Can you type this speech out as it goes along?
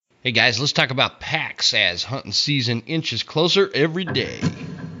Hey guys, let's talk about packs as hunting season inches closer every day.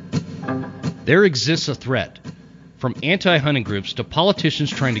 There exists a threat, from anti-hunting groups to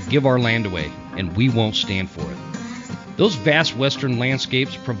politicians trying to give our land away, and we won't stand for it. Those vast western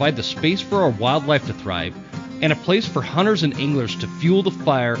landscapes provide the space for our wildlife to thrive and a place for hunters and anglers to fuel the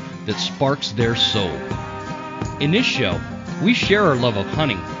fire that sparks their soul. In this show, we share our love of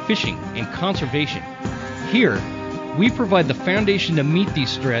hunting, fishing, and conservation. Here, we provide the foundation to meet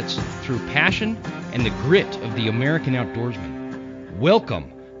these threats through passion and the grit of the American outdoorsman.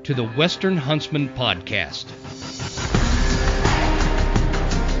 Welcome to the Western Huntsman Podcast.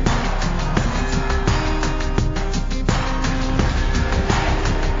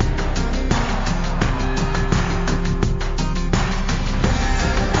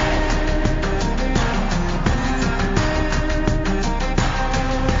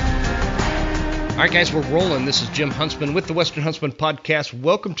 All right, guys, we're rolling. This is Jim Huntsman with the Western Huntsman Podcast.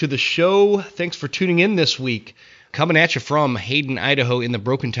 Welcome to the show. Thanks for tuning in this week. Coming at you from Hayden, Idaho in the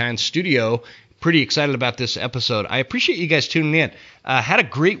Broken Tine studio. Pretty excited about this episode. I appreciate you guys tuning in. Had a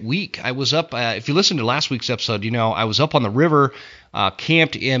great week. I was up, if you listened to last week's episode, you know, I was up on the river,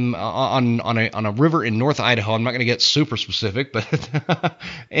 camped on a river in North Idaho. I'm not going to get super specific, but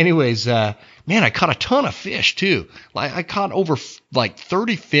anyways, man, I caught a ton of fish too. I caught over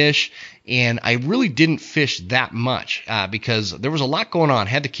 30 fish, and I really didn't fish that much because there was a lot going on.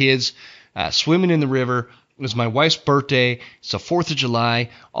 Had the kids swimming in the river. It was my wife's birthday. It's the 4th of July.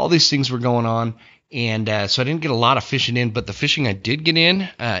 All these things were going on. And so I didn't get a lot of fishing in, but the fishing I did get in,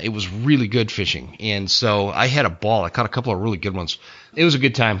 it was really good fishing. And so I had a ball. I caught a couple of really good ones. It was a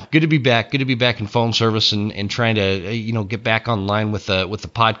good time. Good to be back. Good to be back in phone service and trying to, get back online with the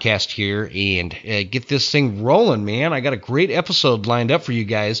podcast here and get this thing rolling, man. I got a great episode lined up for you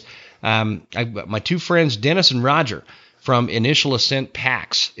guys. My two friends, Dennis and Roger from Initial Ascent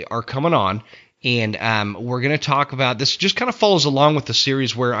Packs, are coming on. And we're going to talk about this. Just kind of follows along with the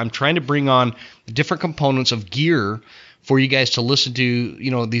series where I'm trying to bring on different components of gear for you guys to listen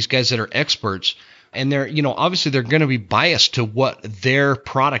to, these guys that are experts. And they're, obviously they're going to be biased to what their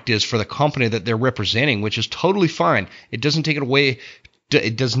product is for the company that they're representing, which is totally fine. It doesn't take it away.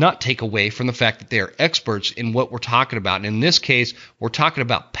 It does not take away from the fact that they are experts in what we're talking about. And in this case, we're talking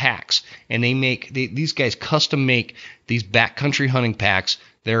about packs. And these guys custom make these backcountry hunting packs.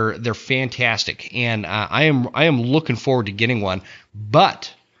 They're fantastic, and I am looking forward to getting one,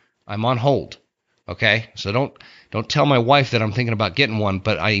 but I'm on hold. Okay, so don't tell my wife that I'm thinking about getting one,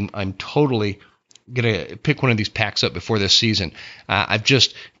 but I'm totally gonna pick one of these packs up before this season. I've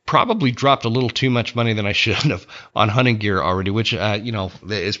just probably dropped a little too much money than I should have on hunting gear already, which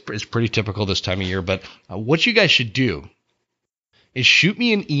is pretty typical this time of year. But what you guys should do is shoot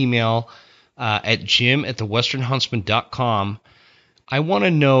me an email at jim@thewesternhuntsman.com. I want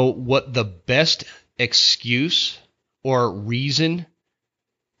to know what the best excuse or reason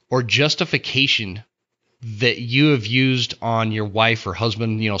or justification that you have used on your wife or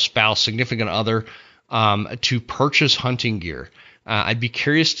husband, spouse, significant other, to purchase hunting gear. I'd be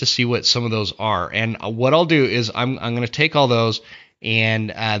curious to see what some of those are. And what I'll do is I'm going to take all those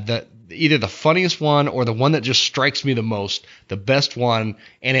and either the funniest one or the one that just strikes me the most, the best one,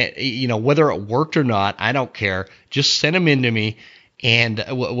 and it, whether it worked or not, I don't care. Just send them in to me. And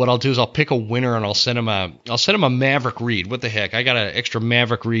what I'll do is I'll pick a winner and I'll send him a Maverick Reed. What the heck? I got an extra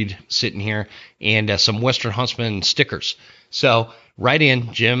Maverick Reed sitting here and some Western Huntsman stickers. So write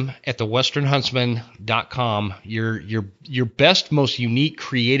in Jim@thewesternhuntsman.com your best, most unique,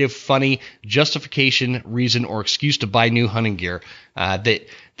 creative, funny justification, reason, or excuse to buy new hunting gear that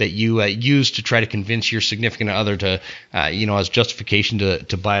you use to try to convince your significant other to as justification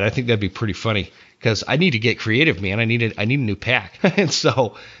to buy it. I think that'd be pretty funny. Because I need to get creative, man. I need a new pack. And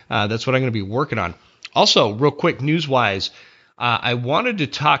so that's what I'm going to be working on. Also, real quick, news-wise, I wanted to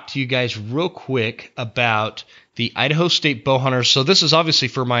talk to you guys real quick about the Idaho State Bowhunters. So this is obviously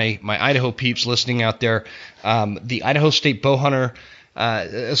for my Idaho peeps listening out there. The Idaho State Bowhunter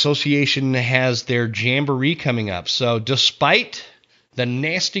Association has their jamboree coming up. So despite the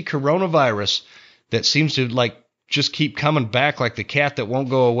nasty coronavirus that seems to just keep coming back like the cat that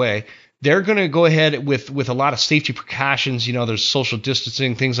won't go away, they're going to go ahead with a lot of safety precautions. There's social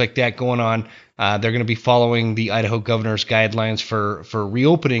distancing, things like that going on. They're going to be following the Idaho governor's guidelines for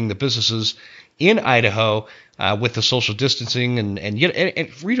reopening the businesses in Idaho with the social distancing and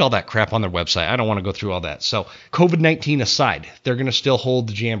read all that crap on their website. I don't want to go through all that. So COVID-19 aside, they're going to still hold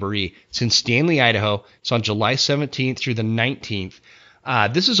the jamboree. It's in Stanley, Idaho. It's on July 17th through the 19th.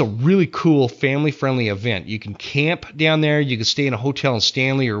 This is a really cool family-friendly event. You can camp down there. You can stay in a hotel in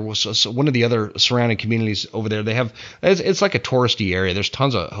Stanley or one of the other surrounding communities over there. It's like a touristy area. There's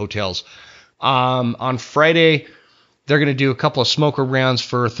tons of hotels. On Friday, they're going to do a couple of smoker rounds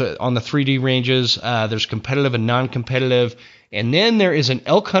on the 3D ranges. There's competitive and non-competitive. And then there is an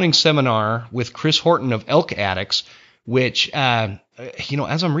elk hunting seminar with Chris Horton of Elk Addicts, which, as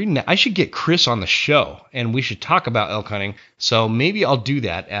I'm reading that, I should get Chris on the show, and we should talk about elk hunting. So maybe I'll do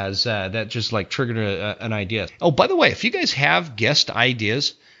that, as that just like triggered an idea. Oh, by the way, if you guys have guest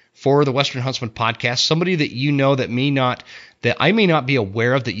ideas for the Western Huntsman podcast, somebody that you know that I may not be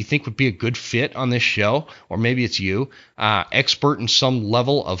aware of that you think would be a good fit on this show, or maybe it's you, expert in some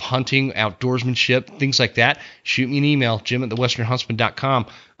level of hunting, outdoorsmanship, things like that, shoot me an email, jim@thewesternhuntsman.com.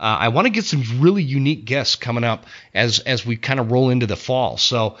 I want to get some really unique guests coming up as we kind of roll into the fall.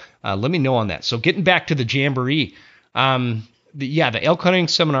 So let me know on that. So getting back to the Jamboree, the elk hunting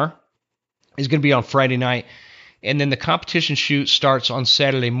seminar is going to be on Friday night. And then the competition shoot starts on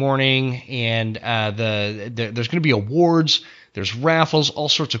Saturday morning, and there's going to be awards, there's raffles, all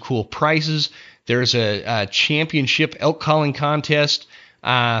sorts of cool prizes. There's a championship elk calling contest,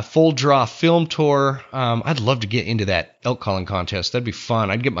 full draw film tour. I'd love to get into that elk calling contest. That'd be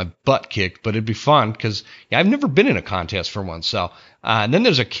fun. I'd get my butt kicked, but it'd be fun because I've never been in a contest for one. So, and then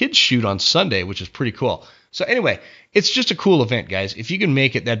there's a kids shoot on Sunday, which is pretty cool. So anyway, it's just a cool event, guys. If you can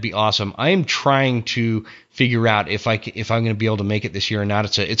make it, that'd be awesome. I am trying to figure out if I'm going to be able to make it this year or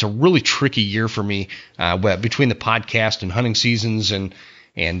not. It's a really tricky year for me, between the podcast and hunting seasons and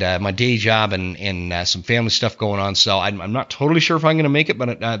my day job and some family stuff going on. So I'm not totally sure if I'm going to make it,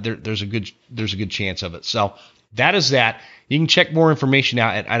 but there's a good chance of it. So that is that. You can check more information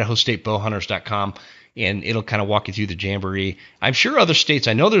out at IdahoStateBowhunters.com, and it'll kind of walk you through the Jamboree. I'm sure other states.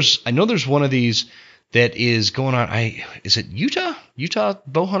 I know there's one of these that is going on. Is it Utah? Utah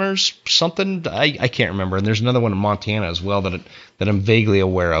bow hunters something? I can't remember. And there's another one in Montana as well that I'm vaguely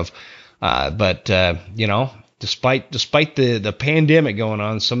aware of. But despite the pandemic going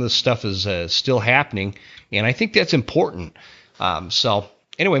on, some of this stuff is still happening, and I think that's important. So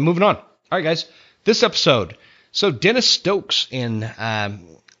anyway, moving on. All right, guys, this episode. So Dennis Stokes and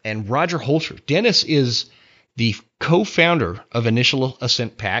Roger Holscher. Dennis is the co-founder of Initial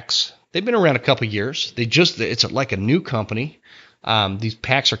Ascent Packs. They've been around a couple of years. It's like a new company. These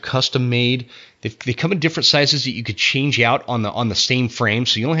packs are custom made. They come in different sizes that you could change out on the same frame.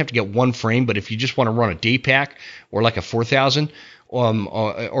 So you only have to get one frame. But if you just want to run a day pack or like a 4,000,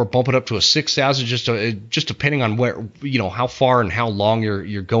 or bump it up to a 6,000, just depending on where, how far and how long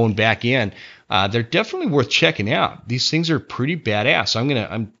you're going back in, they're definitely worth checking out. These things are pretty badass.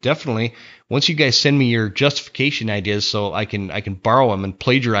 I'm definitely, once you guys send me your justification ideas so I can borrow them and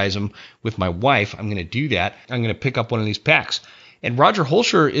plagiarize them with my wife, I'm going to do that. I'm going to pick up one of these packs. And Roger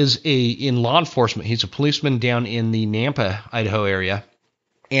Holscher is in law enforcement. He's a policeman down in the Nampa, Idaho area,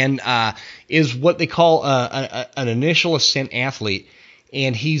 and is what they call an Initial Ascent athlete.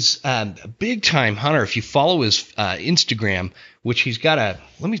 And he's a big-time hunter. If you follow his Instagram, which he's got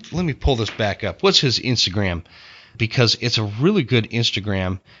let me pull this back up. What's his Instagram? Because it's a really good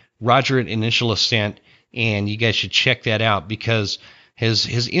Instagram, Roger at Initial Ascent, and you guys should check that out because his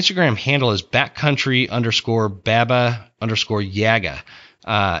Instagram handle is backcountry_baba_yaga.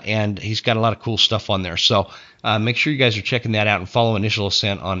 And he's got a lot of cool stuff on there. So make sure you guys are checking that out and follow Initial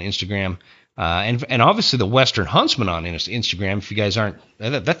Ascent on Instagram. And obviously the Western Huntsman on Instagram. If you guys aren't,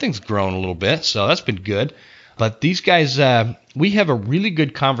 that thing's grown a little bit, so that's been good. But these guys, we have a really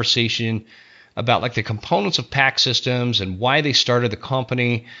good conversation about like the components of pack systems and why they started the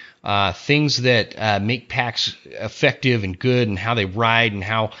company, things that make packs effective and good, and how they ride and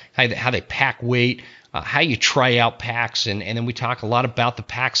how they pack weight. How you try out packs, and then we talk a lot about the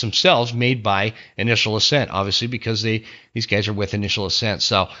packs themselves made by Initial Ascent, obviously, because these guys are with Initial Ascent.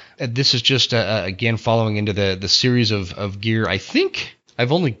 So this is just, again, following into the series of gear. I think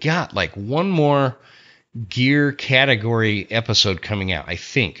I've only got like one more gear category episode coming out. I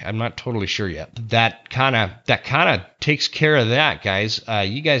think. I'm not totally sure yet. That kind of takes care of that, guys.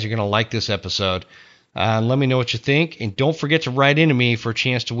 You guys are going to like this episode. Let me know what you think, and don't forget to write into me for a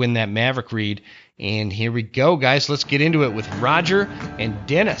chance to win that Maverick read. And here we go, guys. Let's get into it with Roger and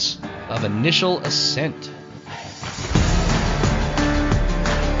Dennis of Initial Ascent.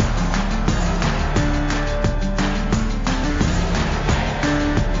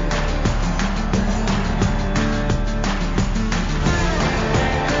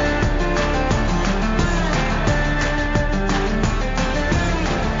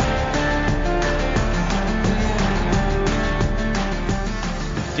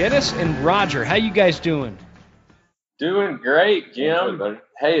 Dennis and Roger, how you guys doing? Doing great, Jim.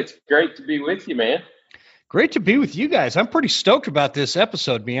 Hey, it's great to be with you, man. Great to be with you guys. I'm pretty stoked about this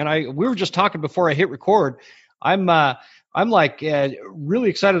episode, man. We were just talking before I hit record. I'm like really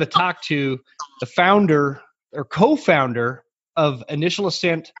excited to talk to the founder or co-founder of Initial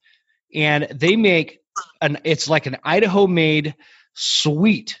Ascent, and they make it's like an Idaho-made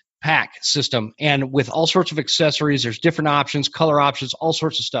suite pack system, and with all sorts of accessories. There's different options, color options, all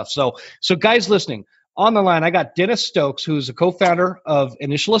sorts of stuff. So guys listening on the line, I got Dennis Stokes, who's a co-founder of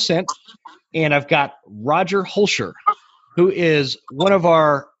Initial Ascent, and I've got Roger Holscher, who is one of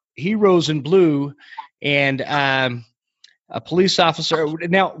our heroes in blue, and a police officer.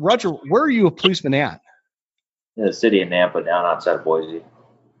 Now, Roger, where are you a policeman at? In the city of Nampa, down outside of Boise.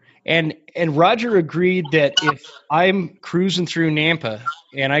 And Roger agreed that if I'm cruising through Nampa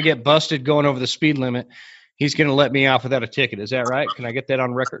and I get busted going over the speed limit, he's going to let me off without a ticket. Is that right? Can I get that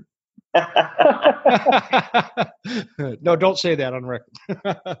on record? No, don't say that on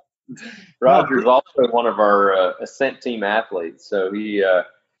record. Roger's also one of our Ascent team athletes, so he's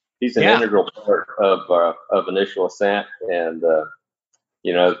an integral part of Initial Ascent, and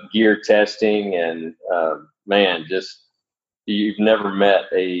gear testing, and man, just you've never met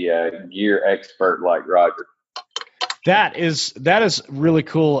a gear expert like Roger. That is really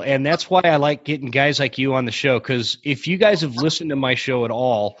cool, and that's why I like getting guys like you on the show, because if you guys have listened to my show at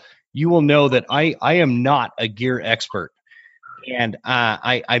all, you will know that I am not a gear expert, and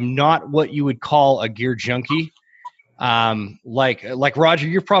I'm not what you would call a gear junkie. Like Roger,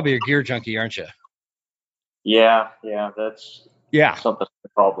 you're probably a gear junkie, aren't you? Yeah, that's something I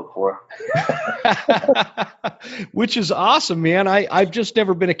called before. Which is awesome, man. I've just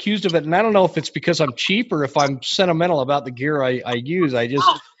never been accused of it, and I don't know if it's because I'm cheap or if I'm sentimental about the gear I use.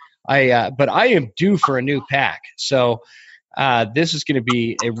 But I am due for a new pack, so this is going to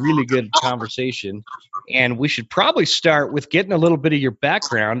be a really good conversation, and we should probably start with getting a little bit of your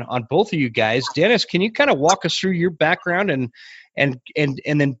background on both of you guys. Dennis, can you kind of walk us through your background and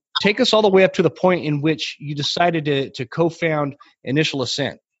then take us all the way up to the point in which you decided to co-found Initial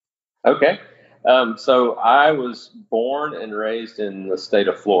Ascent? Okay. So I was born and raised in the state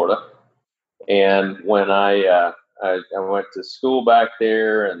of Florida. And when I went to school back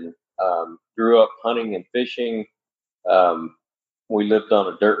there and grew up hunting and fishing, we lived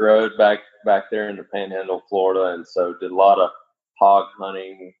on a dirt road back there in the Panhandle of Florida. And so did a lot of hog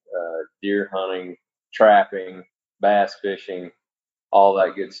hunting, deer hunting, trapping, bass fishing, all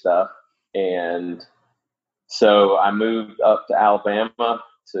that good stuff. And so I moved up to Alabama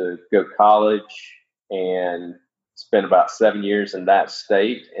to go to college and spent about 7 years in that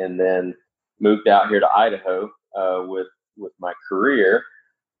state, and then moved out here to Idaho with my career.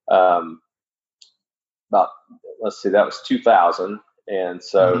 That was 2000. And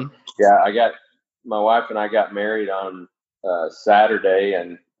so, my wife and I got married on Saturday,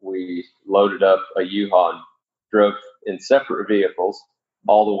 and we loaded up a U-Haul and drove in separate vehicles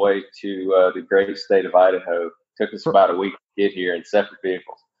all the way to the great state of Idaho. Took us about a week to get here in separate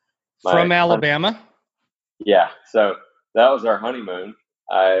vehicles. From Alabama? Yeah. So that was our honeymoon.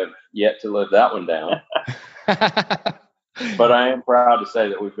 I have yet to live that one down. But I am proud to say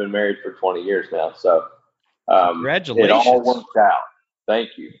that we've been married for 20 years now. So congratulations. It all worked out.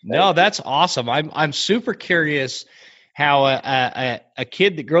 Thank you. That's awesome. I'm super curious how a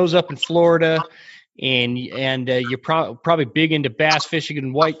kid that grows up in Florida and you're probably big into bass fishing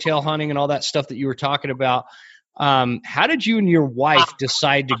and whitetail hunting and all that stuff that you were talking about. How did you and your wife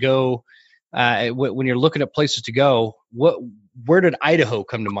decide to go when you're looking at places to go? Where did Idaho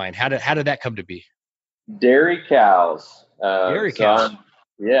come to mind? How did that come to be? Dairy cows. Cows.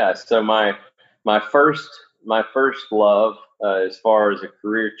 So my first love as far as a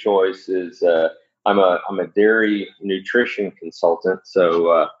career choice is I'm a dairy nutrition consultant.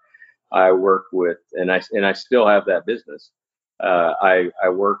 So I work with, and I still have that business. I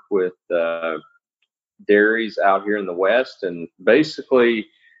work with dairies out here in the West, and basically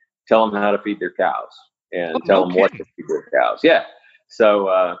tell them how to feed their cows and tell them what to feed their cows. Yeah.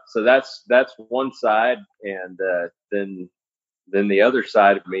 So that's one side, and then the other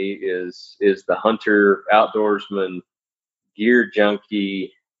side of me is the hunter, outdoorsman, gear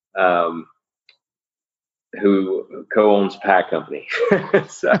junkie, who co-owns Pack Company.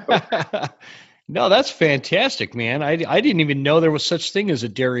 So. No, that's fantastic, man. I didn't even know there was such thing as a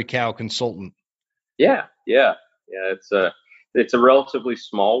dairy cow consultant. Yeah. It's a relatively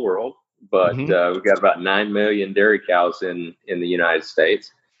small world, but we've got about 9 million dairy cows in the United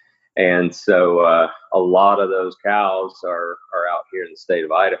States, and so a lot of those cows are out here in the state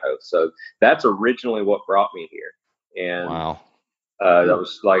of Idaho. So that's originally what brought me here, and wow, that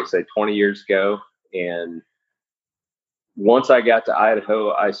was, like I say, 20 years ago, and once I got to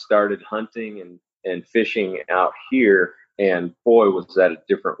Idaho, I started hunting and fishing out here, and boy, was that a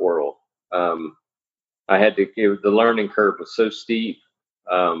different world. I had to the learning curve was so steep.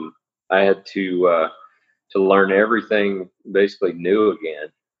 I had to learn everything basically new again.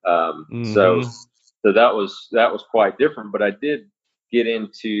 So that was quite different, but I did get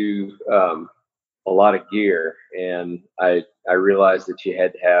into a lot of gear, and I realized that you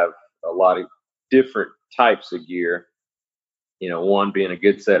had to have a lot of different types of gear. One being a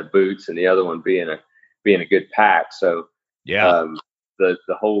good set of boots, and the other one being a good pack. So the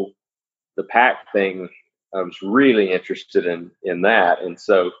whole the pack thing, I was really interested in that, and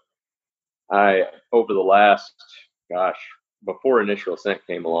so I over the last before Initial Ascent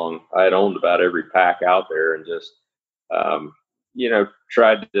came along, I had owned about every pack out there, and just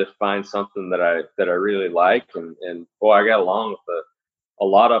tried to find something that I really liked, and boy, I got along with a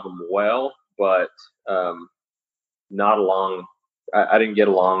lot of them well, but not along. I didn't get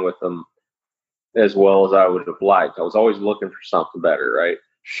along with them as well as I would have liked. I was always looking for something better, right?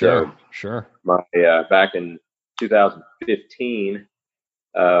 Sure. My back in 2015,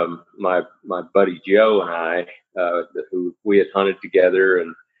 my buddy Joe and I, who we had hunted together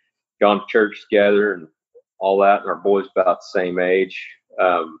and gone to church together and all that, and our boys about the same age.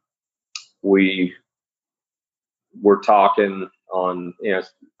 We were talking on,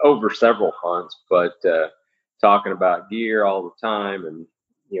 over several hunts, but talking about gear all the time, and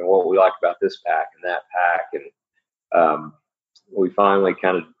what we like about this pack and that pack, and we finally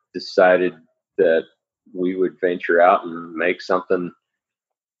kind of decided that we would venture out and make something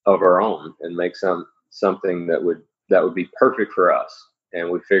of our own, and make something that would be perfect for us. And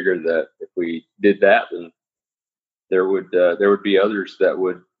we figured that if we did that, then there would be others that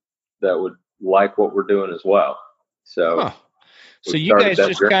would like what we're doing as well. So, so you guys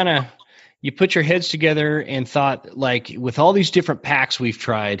just kind of, you put your heads together and thought, like, with all these different packs we've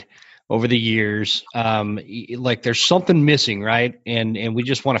tried over the years, like there's something missing, right? And we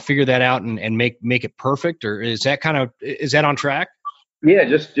just want to figure that out and make it perfect. Or is that on track? Yeah,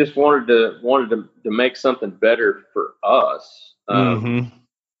 just wanted to make something better for us. There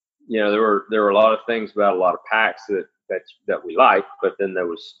were a lot of things about a lot of packs that we liked, but then there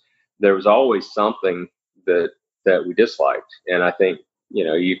was always something that we disliked. And I think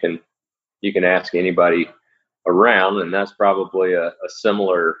you can ask anybody around, and that's probably a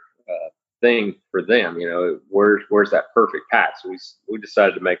similar thing for them. Where's that perfect pack? So we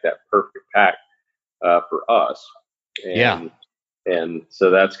decided to make that perfect pack for us. And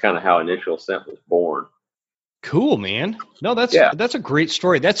so that's kind of how Initial Ascent was born. Cool, man. No, that's a great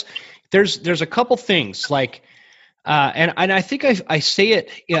story. There's a couple things like, and I think I say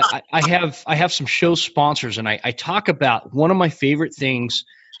it. Yeah, I have some show sponsors, and I talk about one of my favorite things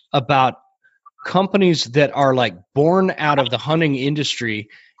about companies that are like born out of the hunting industry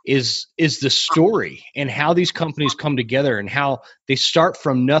is the story, and how these companies come together, and how they start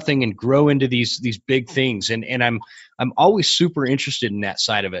from nothing and grow into these big things. And I'm always super interested in that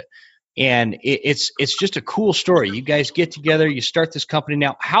side of it. And it's just a cool story. You guys get together, you start this company.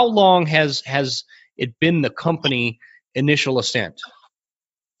 Now, how long has it been the company Initial Ascent?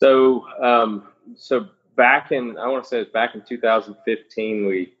 So back in, I want to say it's back in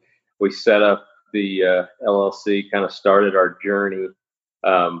 2015, we set up the LLC, kind of started our journey.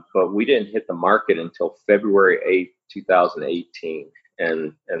 But we didn't hit the market until February 8th, 2018.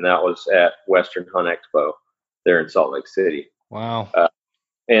 And that was at Western Hunt Expo there in Salt Lake City. Wow.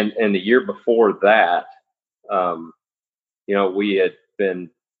 And the year before that, we had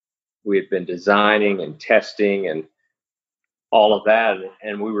been designing and testing and all of that.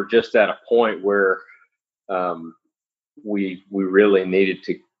 And we were just at a point where, we really needed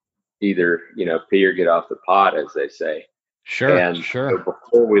to either, pee or get off the pot, as they say. Sure. So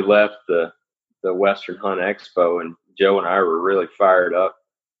before we left the Western Hunt Expo, and Joe and I were really fired up,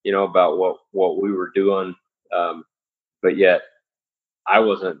 about what we were doing. But yet I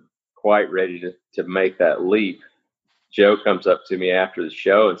wasn't quite ready to make that leap. Joe comes up to me after the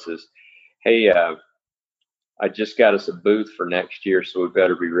show and says, "Hey, I just got us a booth for next year, so we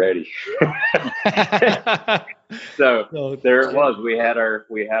better be ready." So there it was. We had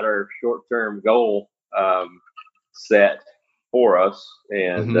our short-term goal set for us,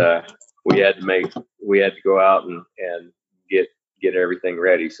 and we had to go out and get everything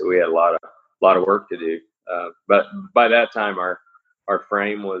ready. So we had a lot of work to do. But by that time, our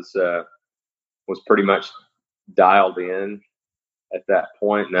frame was pretty much dialed in at that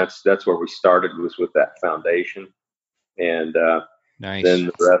point, and that's where we started, was with that foundation. And nice. Then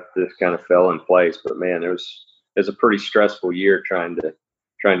the rest just kind of fell in place. But man, it was a pretty stressful year trying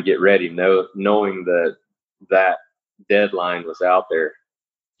to get ready, knowing that deadline was out there.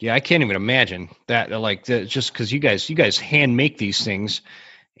 Yeah, I can't even imagine that. Like, just because you guys hand make these things,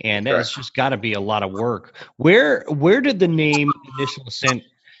 and That's it's just got to be a lot of work. Where did the name Initial Ascent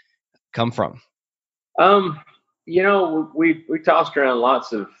come from? We tossed around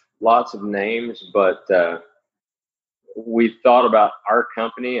lots of names, but we thought about our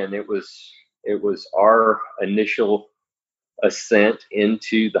company, and it was our initial ascent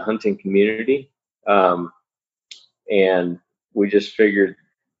into the hunting community, and we just figured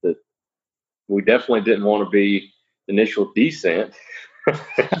that we definitely didn't want to be initial descent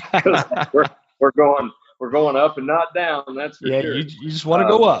because we're going up and not down. That's for sure. You just want to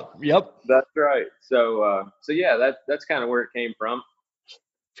go up. Yep, that's right. So yeah, that's kind of where it came from.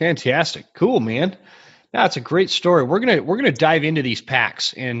 Fantastic, cool, man. That's a great story. We're gonna dive into these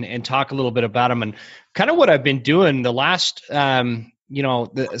packs and talk a little bit about them and kind of what I've been doing the last some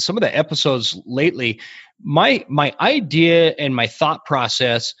of the episodes lately. My idea and my thought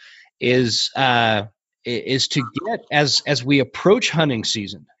process is to get as we approach hunting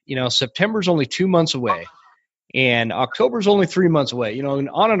season. September's only 2 months away, and October's only 3 months away. And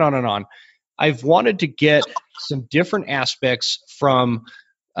on and on and on. I've wanted to get some different aspects from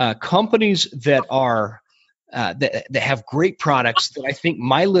companies that are that have great products that I think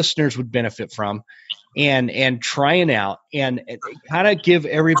my listeners would benefit from, and trying out and kind of give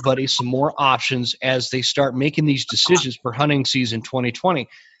everybody some more options as they start making these decisions for hunting season 2020.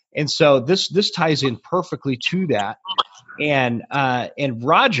 And so this ties in perfectly to that. And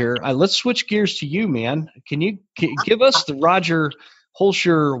Roger, let's switch gears to you, man. Can you give us the Roger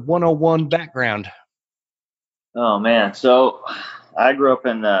Holscher 101 background? Oh man, so I grew up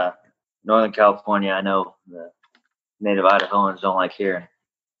in Northern California. I know the native Idahoans don't like hearing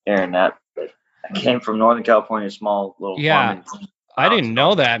that, but I came from Northern California, small little farming. I didn't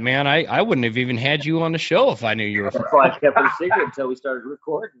know that, man. I wouldn't have even had you on the show if I knew you were from. That's why I kept it a secret until we started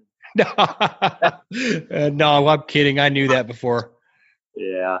recording. No, I'm kidding. I knew that before.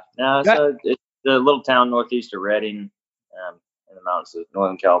 Yeah. No, so it's a little town northeast of Redding, in the mountains of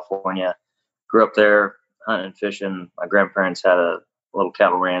Northern California. Grew up there hunting and fishing. My grandparents had a little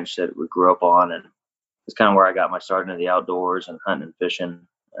cattle ranch that we grew up on, and it's kind of where I got my start into the outdoors and hunting and fishing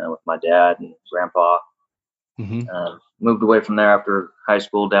with my dad and grandpa. Mm-hmm. Moved away from there after high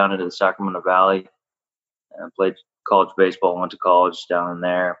school down into the Sacramento Valley. Played college baseball, went to college down in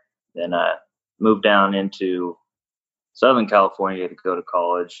there. Then I moved down into Southern California to go to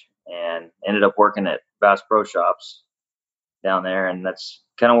college and ended up working at Bass Pro Shops down there. And that's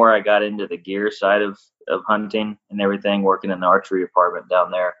kind of where I got into the gear side of hunting and everything, working in the archery department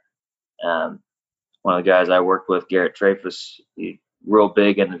down there. One of the guys I worked with, Garrett Trafus, he real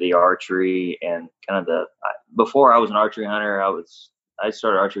big into the archery and kind of before I was an archery hunter, I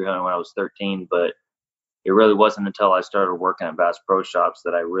started archery hunting when I was 13, but it really wasn't until I started working at Bass Pro Shops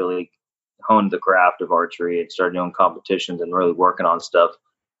that I really honed the craft of archery and started doing competitions and really working on stuff.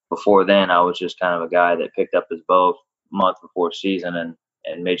 Before then, I was just kind of a guy that picked up his bow a month before season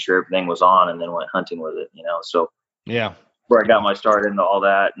and made sure everything was on and then went hunting with it, So yeah, where I got my start into all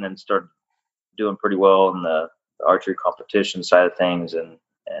that and then started doing pretty well in the archery competition side of things and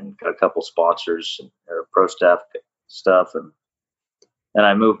got a couple sponsors or pro staff stuff. And then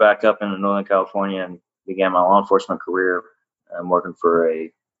I moved back up into Northern California and began my law enforcement career. I'm working for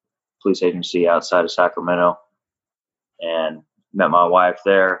a police agency outside of Sacramento and met my wife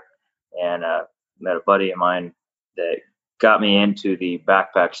there and met a buddy of mine that got me into the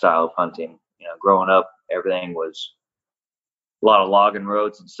backpack style of hunting. Growing up, everything was a lot of logging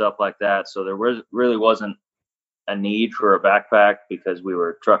roads and stuff like that. So there really wasn't a need for a backpack because we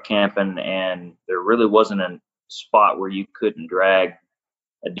were truck camping and there really wasn't a spot where you couldn't drag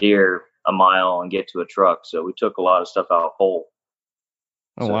a deer a mile and get to a truck. So we took a lot of stuff out whole.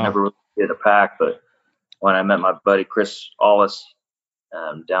 Oh, so wow. I never really did a pack, but when I met my buddy Chris Allis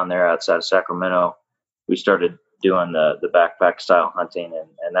down there outside of Sacramento, we started doing the backpack style hunting,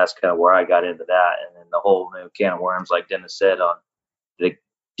 and that's kind of where I got into that. And then the whole new can of worms, like Dennis said, on the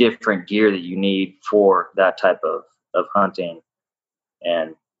different gear that you need for that type of hunting.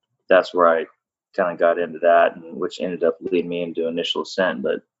 And that's where I kind of got into that, and which ended up leading me into Initial Ascent.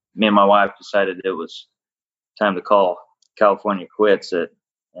 But me and my wife decided it was time to call California quits in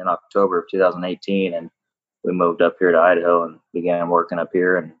October of 2018, and we moved up here to Idaho and began working up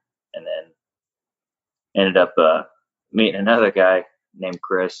here, and then ended up meeting another guy named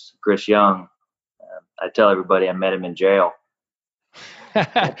Chris Young. I tell everybody I met him in jail.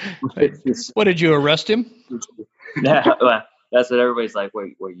 What, did you arrest him? Well, that's what everybody's like.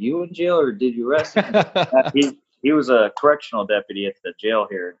 Were you in jail or did you arrest him? he was a correctional deputy at the jail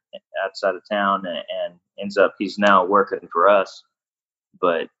here outside of town, and ends up he's now working for us.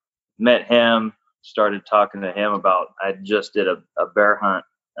 But met him, started talking to him about I just did a bear hunt,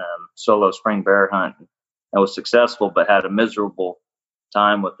 solo spring bear hunt. I was successful, but had a miserable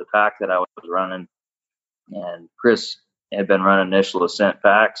time with the pack that I was running. And Chris had been running Initial Ascent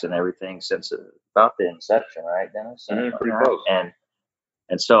packs and everything since about the inception, right, Dennis? Pretty close.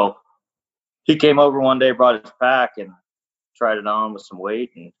 And so he came over one day, brought his pack, and tried it on with some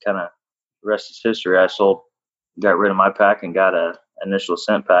weight, and kind of the rest is history. Got rid of my pack and got a Initial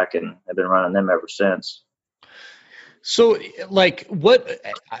Ascent pack, and I've been running them ever since. So, like, what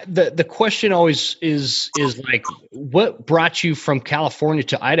the question always is like, what brought you from California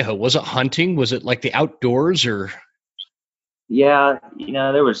to Idaho? Was it hunting? Was it like the outdoors, or? Yeah,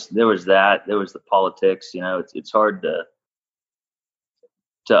 there was that. There was the politics. It's hard to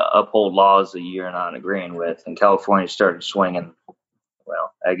uphold laws that you're not agreeing with. And California started swinging.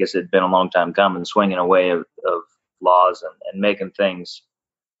 Well, I guess it'd been a long time coming, swinging away of laws and making things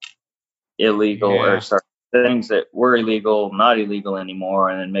illegal, or things that were illegal, not illegal anymore,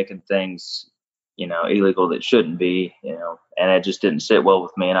 and then making things, illegal that shouldn't be, and it just didn't sit well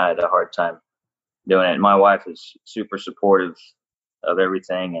with me, and I had a hard time doing it. And my wife is super supportive of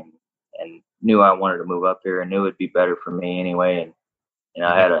everything, and knew I wanted to move up here, and knew it'd be better for me anyway.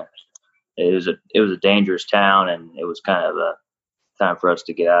 And it was a dangerous town, and it was kind of a time for us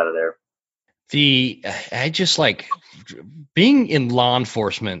to get out of there. I just like being in law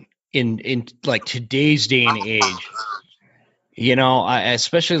enforcement in like today's day and age,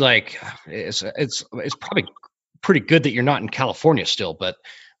 especially like it's probably pretty good that you're not in California still, but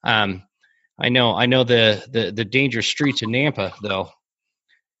I know the dangerous streets in Nampa though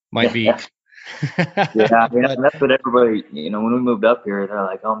might be. Yeah, and that's what everybody, when we moved up here, they're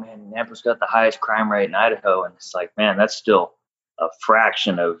like, oh man, Nampa's got the highest crime rate in Idaho. And it's like, man, that's still a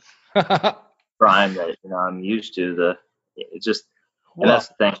fraction of crime that, I'm used to. It's just, and that's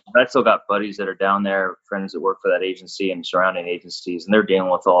the thing. I still got buddies that are down there, friends that work for that agency and surrounding agencies, and they're dealing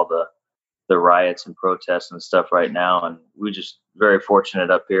with all the riots and protests and stuff right now. And we're just very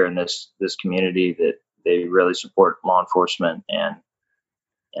fortunate up here in this community that they really support law enforcement and,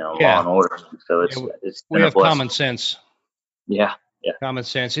 law and order. So it's we have common sense. Yeah. Common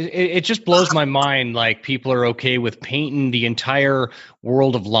sense. It just blows my mind. Like, people are okay with painting the entire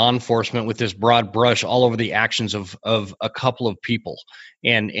world of law enforcement with this broad brush all over the actions of a couple of people,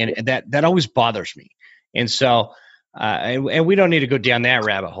 and that always bothers me. And so, and we don't need to go down that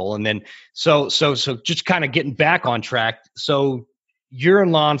rabbit hole. And then so just kind of getting back on track. So you're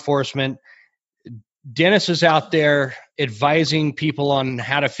in law enforcement. Dennis is out there advising people on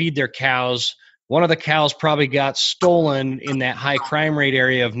how to feed their cows. One of the cows probably got stolen in that high crime rate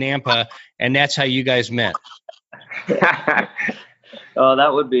area of Nampa, and that's how you guys met. Oh,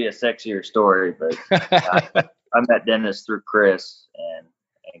 that would be a sexier story, but I met Dennis through Chris and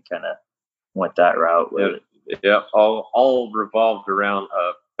kind of went that route with it. Yeah, all revolved around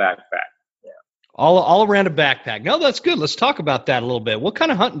a backpack. Yeah, all around a backpack. No, that's good. Let's talk about that a little bit. What kind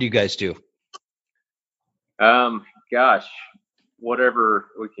of hunting do you guys do? Gosh, whatever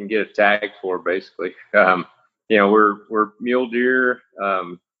we can get a tag for, basically. We're mule deer,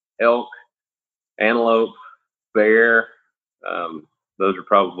 elk, antelope, bear. Those are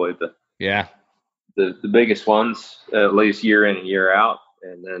probably the biggest ones, at least year in and year out.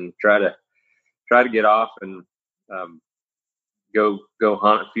 And then try to get off and go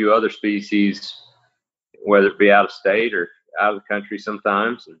hunt a few other species, whether it be out of state or out of the country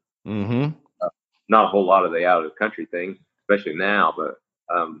sometimes. And, not a whole lot of the out of the country thing, especially now, but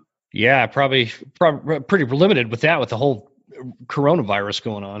yeah, probably pretty limited with that, with the whole coronavirus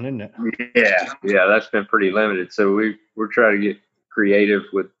going on, isn't it? Yeah, that's been pretty limited. So we're trying to get creative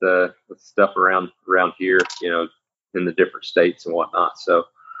with stuff around here, in the different states and whatnot. So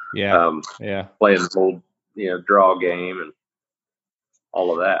playing the whole draw game and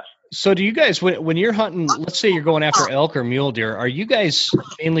all of that. So do you guys, when you're hunting, let's say you're going after elk or mule deer, are you guys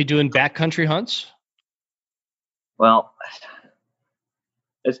mainly doing backcountry hunts? Well,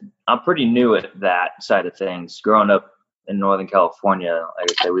 I'm pretty new at that side of things. Growing up in Northern California, like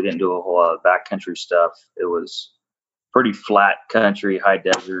I said, we didn't do a whole lot of backcountry stuff. It was pretty flat country, high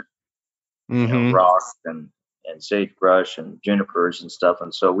desert, rock and sagebrush and junipers and stuff.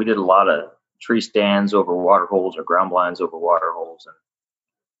 And so we did a lot of tree stands over water holes or ground blinds over water holes.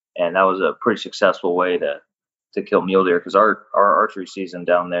 And that was a pretty successful way to kill mule deer, because our archery season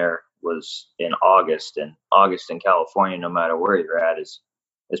down there was in August, and August in California, no matter where you're at, is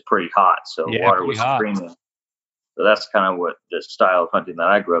pretty hot. So water was screaming. So that's kind of what the style of hunting that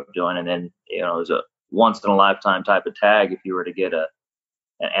I grew up doing. And then, it was once in a lifetime type of tag if you were to get an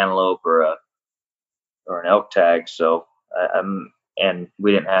antelope or an elk tag. So and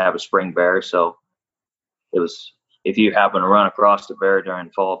we didn't have a spring bear, so it was, if you happen to run across the bear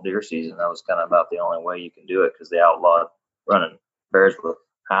during fall deer season, that was kind of about the only way you can do it, because they outlawed running bears with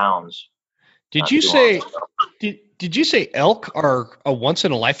hounds. Did you say did you say elk are a once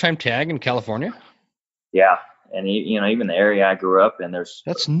in a lifetime tag in California? Yeah, and even the area I grew up in, there's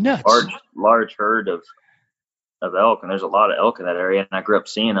that's nuts. Large herd of elk, and there's a lot of elk in that area, and I grew up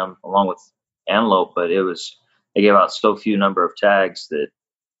seeing them along with antelope, but they gave out so few number of tags that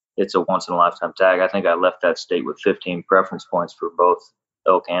it's a once in a lifetime tag. I think I left that state with 15 preference points for both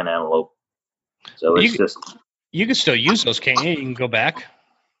elk and antelope. So you can still use those, can't you? You can go back.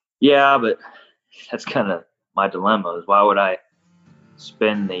 Yeah, but that's kind of my dilemma, is why would I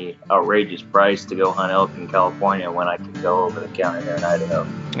spend the outrageous price to go hunt elk in California when I can go over the counter here in Idaho?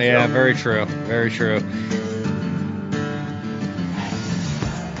 Yeah, so. Very true. Very true.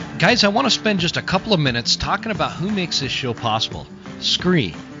 Guys, I want to spend just a couple of minutes talking about who makes this show possible.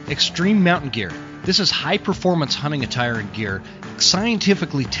 Scree, Extreme Mountain Gear. This is high-performance hunting attire and gear,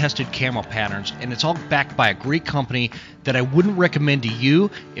 scientifically tested camo patterns, and it's all backed by a great company that I wouldn't recommend to you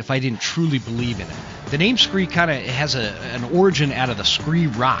if I didn't truly believe in it. The name Scree kind of has an origin out of the Scree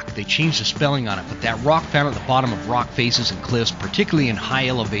rock. They changed the spelling on it, but that rock found at the bottom of rock faces and cliffs, particularly in high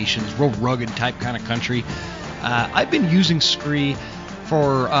elevations, real rugged type kind of country. I've been using Scree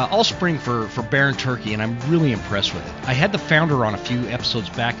for all spring for bear and turkey, and I'm really impressed with it. I had the founder on a few episodes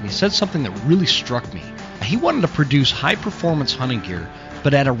back, and he said something that really struck me. He wanted to produce high-performance hunting gear,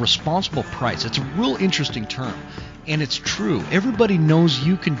 but at a responsible price. It's a real interesting term, and it's true. Everybody knows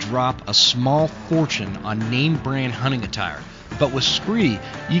you can drop a small fortune on name-brand hunting attire, but with Scree,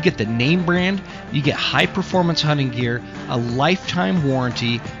 you get the name brand, you get high-performance hunting gear, a lifetime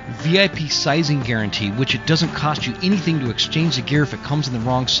warranty, VIP sizing guarantee, which it doesn't cost you anything to exchange the gear if it comes in the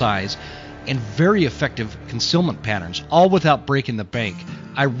wrong size, and very effective concealment patterns, all without breaking the bank.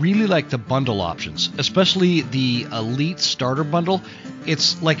 I really like the bundle options, especially the Elite Starter Bundle.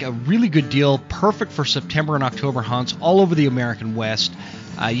 It's like a really good deal, perfect for September and October hunts all over the American West.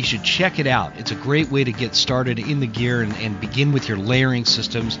 You should check it out. It's a great way to get started in the gear and begin with your layering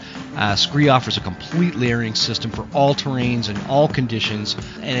systems. Scree offers a complete layering system for all terrains and all conditions,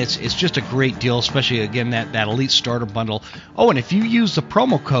 and it's just a great deal, especially, again, that Elite Starter Bundle. Oh, and if you use the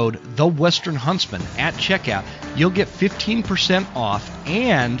promo code The Western Huntsman at checkout, you'll get 15% off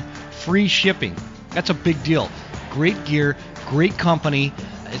and free shipping. That's a big deal. Great gear, great company.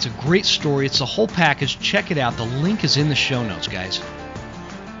 It's a great story. It's the whole package. Check it out. The link is in the show notes, guys.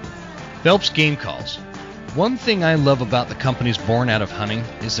 Phelps Game Calls. One thing I love about the companies born out of hunting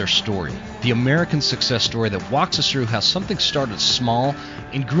is their story. The American success story that walks us through how something started small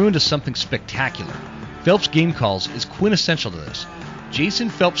and grew into something spectacular. Phelps Game Calls is quintessential to this. Jason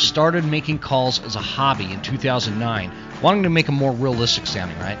Phelps started making calls as a hobby in 2009, wanting to make them more realistic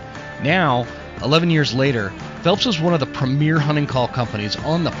sounding, right? Now, 11 years later, Phelps is one of the premier hunting call companies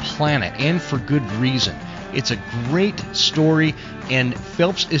on the planet, and for good reason. It's a great story, and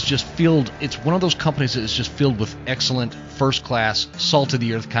Phelps is just filled. It's one of those companies that is just filled with excellent, first-class,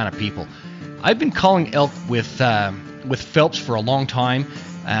 salt-of-the-earth kind of people. I've been calling elk with Phelps for a long time,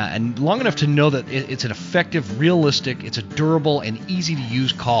 and long enough to know that it's an effective, realistic, it's a durable, and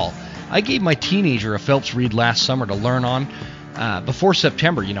easy-to-use call. I gave my teenager a Phelps reed last summer to learn on before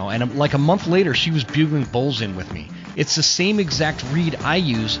September, and like a month later, she was bugling bulls in with me. It's the same exact reed I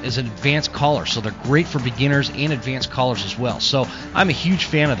use as an advanced caller, so they're great for beginners and advanced callers as well. So I'm a huge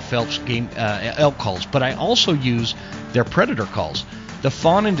fan of the Phelps elk calls, but I also use their predator calls. The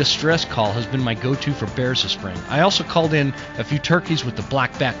Fawn in Distress call has been my go-to for bears this spring. I also called in a few turkeys with the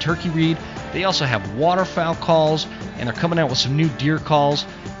black bat turkey reed. They also have waterfowl calls, and they're coming out with some new deer calls.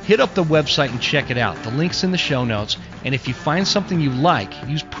 Hit up the website and check it out. The link's in the show notes, and if you find something you like,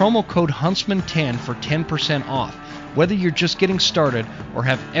 use promo code Huntsman10 for 10% off. Whether you're just getting started or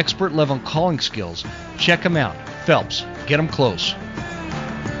have expert level calling skills, check them out. Phelps, get them close.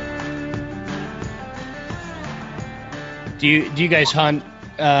 Do you guys hunt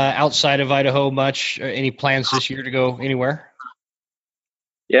outside of Idaho much? Any plans this year to go anywhere?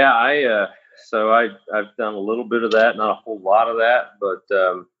 Yeah, I've done a little bit of that, not a whole lot of that, but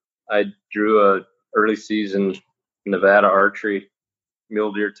I drew a early season Nevada archery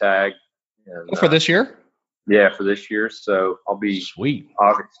mule deer tag. And, for this year? Yeah, for this year. So I'll be sweet.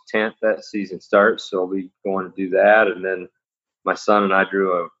 August 10th that season starts, so I'll be going to do that. And then my son and I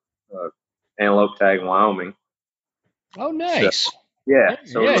drew a antelope tag in Wyoming. Oh, nice. So, yeah.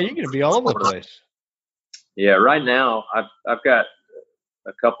 So yeah, you're gonna be all over the place. Yeah, right now I've got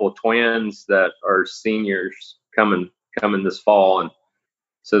a couple of twins that are seniors coming this fall, and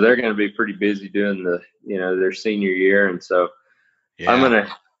so they're going to be pretty busy doing their senior year, and so I'm going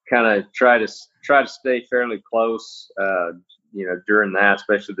to kind of try to stay fairly close, during that,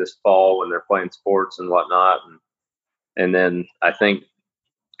 especially this fall when they're playing sports and whatnot, and then I think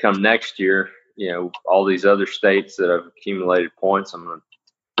come next year, all these other states that have accumulated points, I'm going to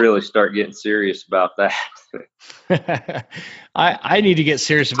really start getting serious about that. I need to get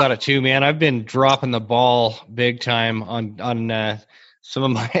serious about it too, man. I've been dropping the ball big time on some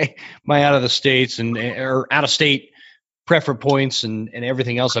of my out of the states or out of state preferred points and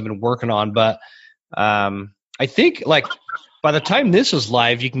everything else I've been working on. But I think like by the time this is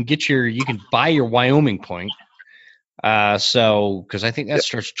live, you can buy your Wyoming point. So because I think that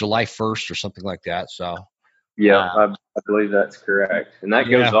starts July 1st or something like that. So. Yeah, I believe that's correct. And that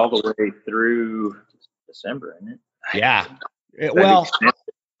goes all the way through December, isn't it? Yeah.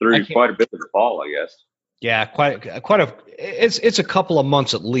 Through quite a bit of the fall, I guess. Yeah, it's a couple of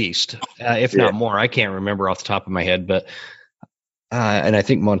months at least, if not more. I can't remember off the top of my head, but and I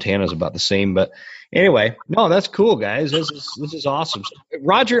think Montana's about the same. But anyway, no, that's cool, guys. This is awesome. So,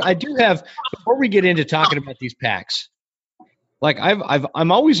 Roger, I do have, before we get into talking about these packs, like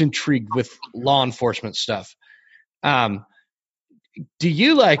I'm always intrigued with law enforcement stuff. Do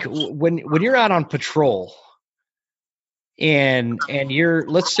you like when you're out on patrol and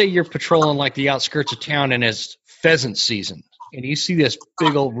let's say you're patrolling like the outskirts of town and it's pheasant season and you see this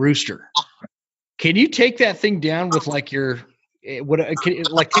big old rooster, can you take that thing down with like take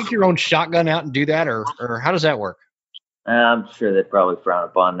your own shotgun out and do that, or how does that work? I'm sure they probably frown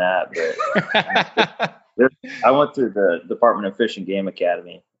upon that, but I went to the Department of Fish and Game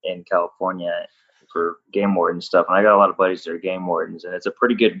Academy in California for game warden stuff, and I got a lot of buddies that are game wardens, and it's a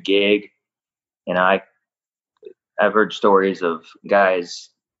pretty good gig. And I've heard stories of guys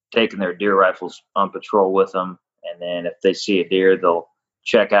taking their deer rifles on patrol with them, and then if they see a deer, they'll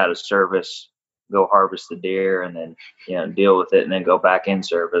check out of service, go harvest the deer, and then deal with it, and then go back in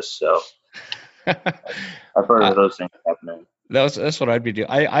service. So I've heard of those things happening. That's what I'd be doing.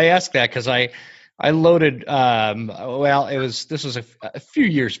 I asked that because I loaded. This was a few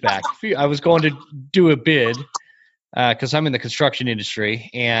years back. I was going to do a bid because I'm in the construction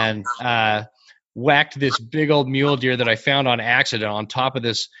industry, and whacked this big old mule deer that I found on accident on top of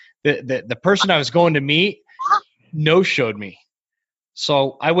this. The person I was going to meet no-showed me,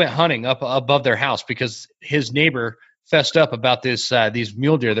 so I went hunting up above their house because his neighbor fessed up about these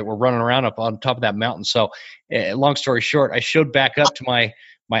mule deer that were running around up on top of that mountain. So, long story short, I showed back up to my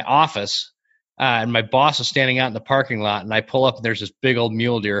office. And my boss is standing out in the parking lot, and I pull up, and there's this big old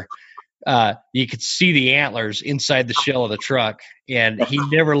mule deer. You could see the antlers inside the shell of the truck, and he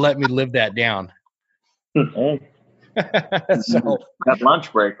never let me live that down. So that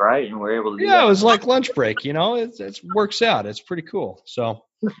lunch break, right? And we're able to do that. It was like lunch break. It works out. It's pretty cool. So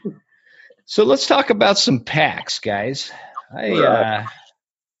let's talk about some packs, guys.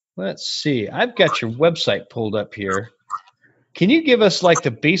 Let's see. I've got your website pulled up here. Can you give us like the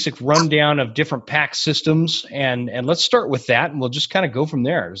basic rundown of different pack systems, and let's start with that, and we'll just kind of go from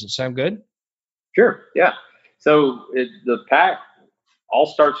there. Does it sound good? Sure. Yeah. So the pack all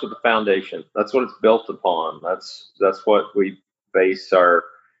starts with the foundation. That's what it's built upon. That's what we base our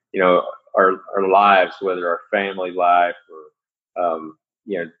lives, whether our family life or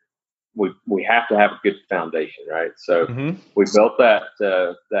we have to have a good foundation, right? So we built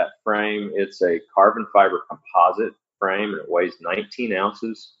that frame. It's a carbon fiber composite frame, and it weighs 19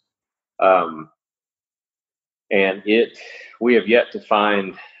 ounces. And we have yet to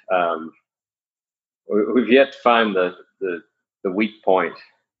find the weak point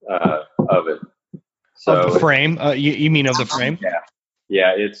of it. So of the frame, you mean of the frame?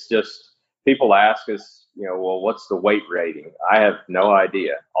 Yeah. It's just people ask us, well, what's the weight rating? I have no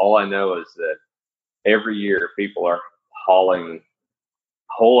idea. All I know is that every year people are hauling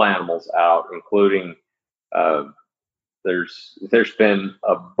whole animals out, including there's been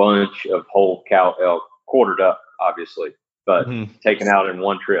a bunch of whole cow elk quartered up, obviously, but taken out in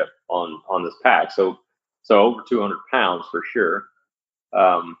one trip on this pack. So over 200 pounds for sure.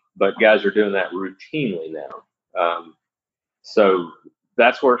 But guys are doing that routinely now. So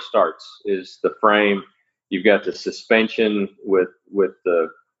that's where it starts, is the frame. You've got the suspension with the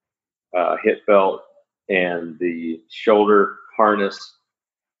hip belt and the shoulder harness.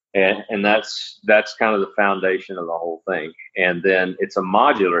 And that's kind of the foundation of the whole thing. And then it's a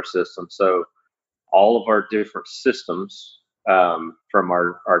modular system. So all of our different systems, from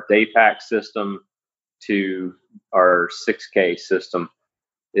our day pack system to our 6K system,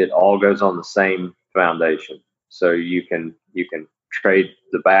 it all goes on the same foundation. So you can trade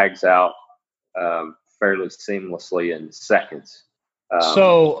the bags out fairly seamlessly in seconds.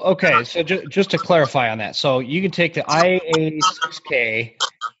 So just to clarify on that, so you can take the IA 6K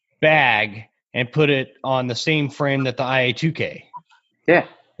bag and put it on the same frame that the IA 2K. Yeah.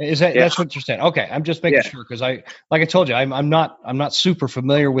 That's what you're saying? Okay, I'm just making sure, because like I told you, I'm not super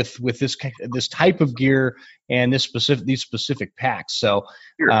familiar with this type of gear and these specific packs. So,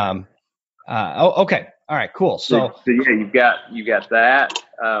 Sure. Okay, all right, cool. So yeah, you got that,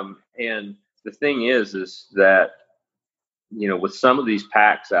 and the thing is that with some of these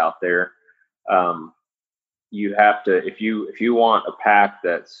packs out there, you have to, if you want a pack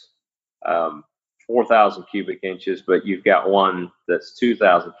that's 4,000 cubic inches, but you've got one that's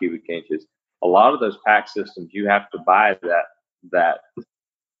 2,000 cubic inches. A lot of those pack systems, you have to buy that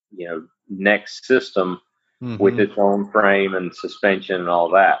next system with its own frame and suspension and all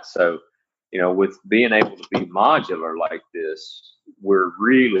that. So, with being able to be modular like this, we're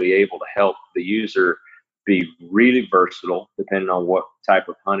really able to help the user be really versatile depending on what type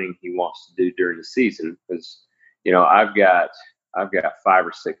of hunting he wants to do during the season. Because, I've got 5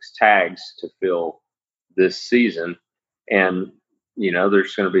 or 6 tags to fill this season, and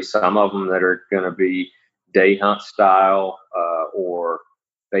there's going to be some of them that are going to be day hunt style or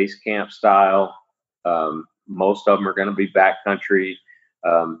base camp style. Most of them are going to be backcountry.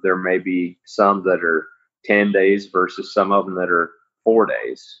 There may be some that are 10 days versus some of them that are 4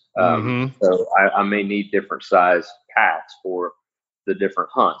 days. So I may need different size packs for the different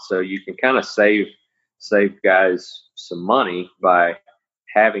hunts. So you can kind of save guys some money by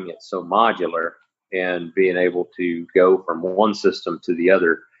having it so modular and being able to go from one system to the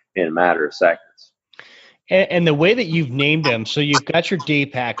other in a matter of seconds. And the way that you've named them, so you've got your day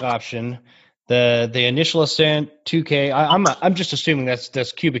pack option, the Initial Ascent 2K. I'm just assuming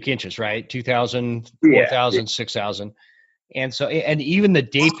that's cubic inches, right? 2,000, 4,000, 6,000. And so, and even the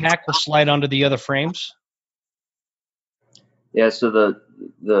day pack will slide onto the other frames. Yeah. So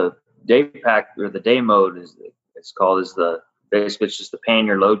the day pack, or the day mode, is basically it's just the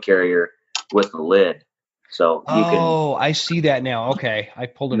pannier load carrier with the lid. So you can. Oh, I see that now. Okay, I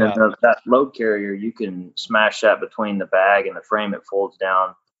pulled it up. That load carrier, you can smash that between the bag and the frame. It folds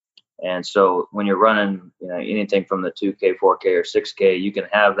down, and so when you're running, anything from the 2K, 4K, or 6K, you can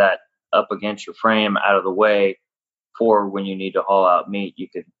have that up against your frame, out of the way, for when you need to haul out meat. You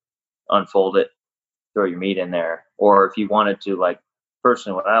could unfold it, throw your meat in there. Or if you wanted to, like,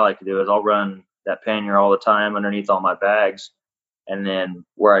 personally, what I like to do is I'll run that pannier all the time underneath all my bags, and then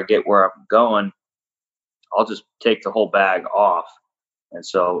where I'm going, I'll just take the whole bag off. And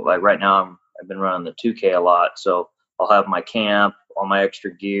so, like, right now I've been running the 2K a lot, so I'll have my camp, all my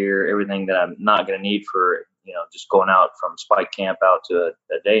extra gear, everything that I'm not going to need for just going out from spike camp out to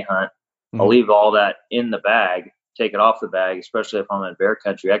a day hunt. I'll leave all that in the bag, take it off the bag, especially if I'm in bear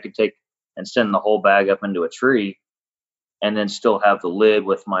country. I could take and send the whole bag up into a tree, and then still have the lid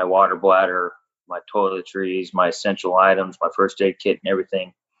with my water bladder, my toiletries, my essential items, my first aid kit, and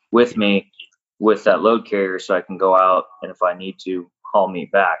everything with me, with that load carrier, so I can go out, and if I need to, haul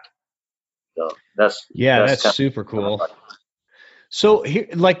meat back. So that's super cool. So here,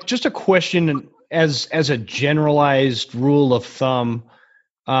 like, just a question as a generalized rule of thumb,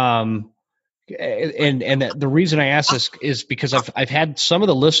 and the reason I ask this is because I've had some of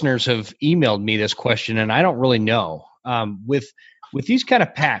the listeners have emailed me this question, and I don't really know. With these kind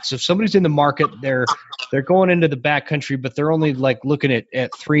of packs, if somebody's in the market, they're going into the backcountry, but they're only like looking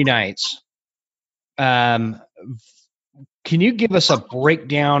at 3 nights. Can you give us a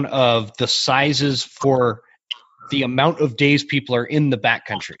breakdown of the sizes for the amount of days people are in the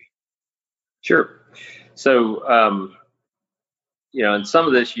backcountry? Sure. So, and some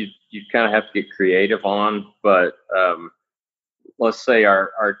of this you kind of have to get creative on, but let's say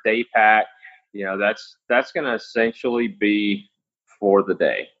our day pack, that's going to essentially be for the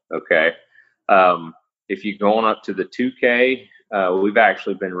day. Okay. If you're going up to the 2K, we've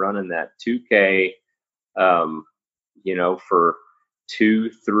actually been running that 2K, for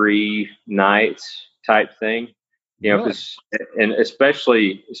 2-3 nights type thing, because, and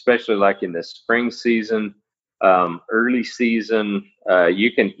especially like in the spring season, early season,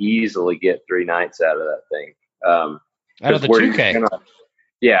 you can easily get 3 nights out of that thing. Out of the 2K.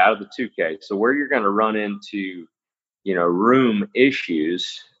 Out of the 2K. So where you're going to run into, room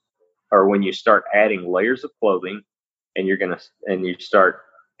issues are when you start adding layers of clothing, and you start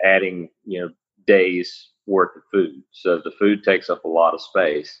adding, days worth of food. So the food takes up a lot of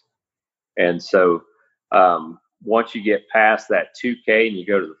space. And so once you get past that 2K and you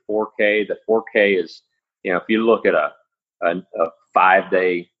go to the 4K is, if you look at a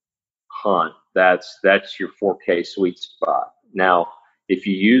 5-day hunt, that's your 4K sweet spot. Now, if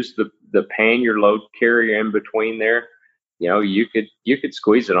you use the pannier load carrier in between there, you could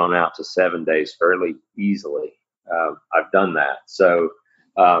squeeze it on out to 7 days fairly easily. I've done that. So,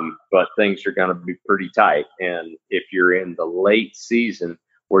 but things are going to be pretty tight. And if you're in the late season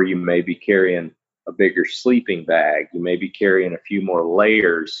where you may be carrying a bigger sleeping bag, you may be carrying a few more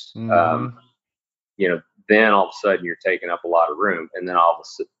layers, then all of a sudden you're taking up a lot of room. And then all of a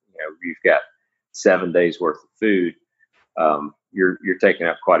sudden, you've got 7 days worth of food. You're taking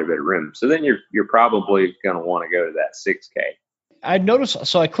up quite a bit of room. So then you're probably going to want to go to that 6K. I noticed,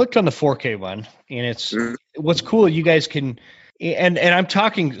 so I clicked on the 4K one, and it's what's cool. You guys can, and I'm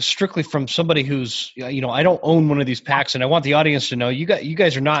talking strictly from somebody who's, I don't own one of these packs, and I want the audience to know you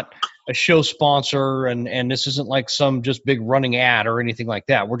guys are not a show sponsor, and this isn't like some just big running ad or anything like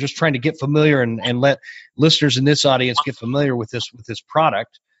that. We're just trying to get familiar and let listeners in this audience get familiar with this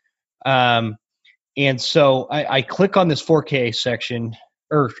product. And so I click on this 4K section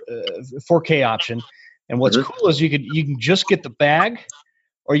or 4K option. And what's cool is you can just get the bag,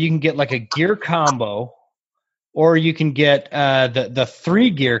 or you can get like a gear combo, or you can get the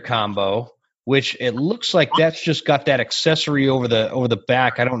 3 gear combo, which it looks like that's just got that accessory over the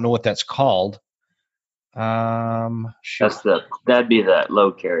back. I don't know what that's called. That'd be the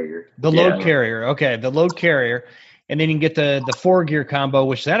load carrier. Load carrier. Okay, the load carrier. And then you can get the 4 gear combo,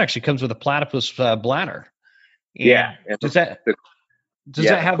 which that actually comes with a platypus bladder. And does that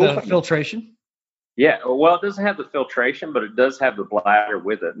have the filtration? Yeah, well, it doesn't have the filtration, but it does have the bladder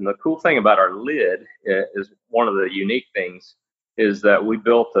with it. And the cool thing about our lid is one of the unique things is that we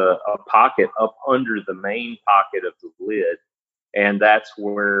built a pocket up under the main pocket of the lid. And that's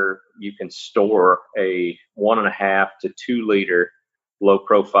where you can store a 1.5 to 2 liter low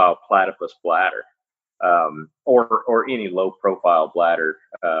profile platypus bladder, or any low profile bladder,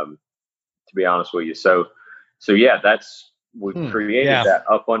 to be honest with you. So yeah, we created that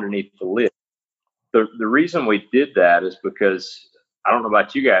up underneath the lid. The reason we did that is because I don't know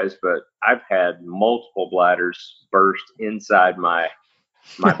about you guys, but I've had multiple bladders burst inside my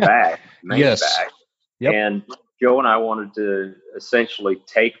bag, bag. Yep. And Joe and I wanted to essentially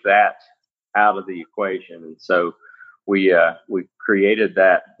take that out of the equation. And so we created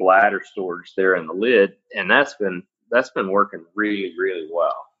that bladder storage there in the lid, and that's been working really, really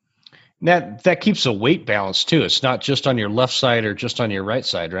well. That keeps the weight balance too. It's not just on your left side or just on your right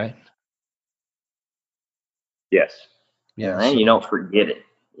side, right? Yes. Yeah, and you don't forget it.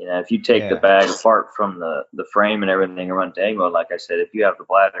 If you take the bag apart from the frame and everything and run tango, like I said, if you have the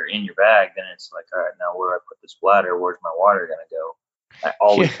bladder in your bag, then it's like, all right, now where do I put this bladder? Where's my water going to go? I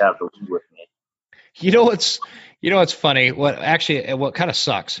always have the lead with me. What's funny? What kind of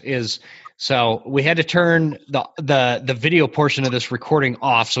sucks is, so we had to turn the video portion of this recording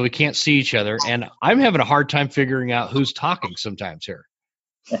off, so we can't see each other, and I'm having a hard time figuring out who's talking sometimes here.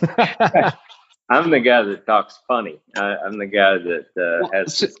 I'm the guy that talks funny. I'm the guy that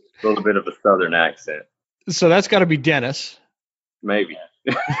has a little bit of a Southern accent. So that's got to be Dennis. Maybe.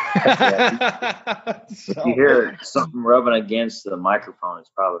 You hear something rubbing against the microphone, it's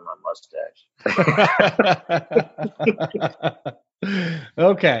probably my mustache.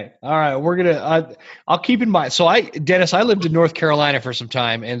 Okay. All right. We're going to, I'll keep in mind. So Dennis, I lived in North Carolina for some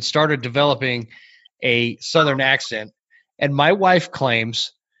time and started developing a Southern accent. And my wife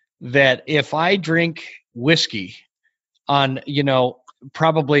claims that if I drink whiskey on,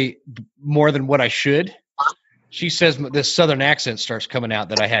 probably more than what I should, she says this Southern accent starts coming out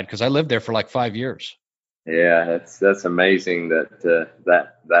that I had because I lived there for like 5 years. Yeah, that's amazing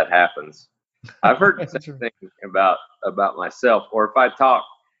that happens. I've heard the same thing about myself, or if I talk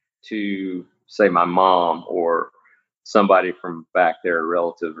to, say, my mom or somebody from back there, a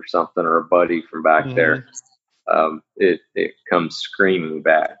relative or something, or a buddy from back there, it comes screaming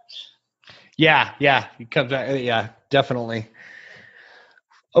back. Yeah, it comes back. Yeah, definitely.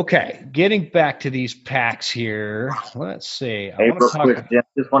 Okay, getting back to these packs here. Let's see. Hey, real quick, Jim,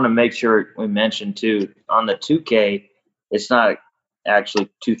 just want to make sure we mention too, on the 2K, it's not actually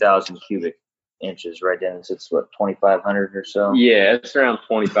 2,000 cubic inches, right, Dennis? It's what, 2,500 or so? Yeah, it's around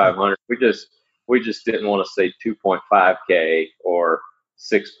 2,500. We just didn't want to say 2.5K or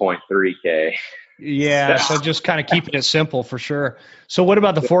 6.3K. Yeah, so just kind of keeping it simple for sure. So what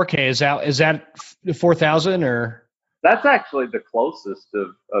about the 4K? Is that 4,000 or? That's actually the closest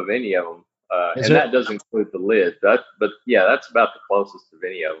of any of them, that doesn't include the lid. But yeah, that's about the closest of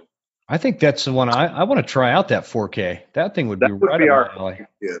any of them. I think that's the one I want to try out. That 4K. That thing would be right up my alley.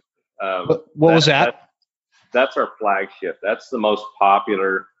 What was that? That's our flagship. That's the most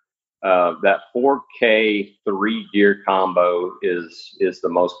popular. That 4K 3 gear combo is the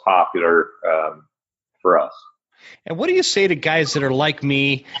most popular for us. And what do you say to guys that are like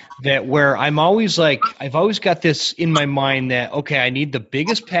me, that where I'm always like, I've always got this in my mind that, okay, I need the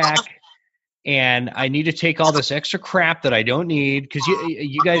biggest pack and I need to take all this extra crap that I don't need. Cause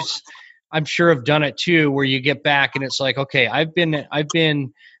you guys, I'm sure have done it too, where you get back and it's like, okay, I've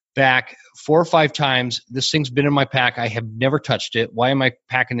been back 4 or 5 times. This thing's been in my pack. I have never touched it. Why am I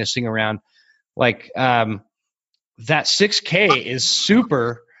packing this thing around? Like, that 6K is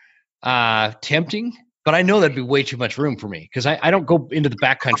super tempting, but I know that'd be way too much room for me because I don't go into the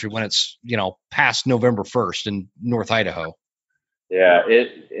backcountry when it's, past November 1st in North Idaho. Yeah,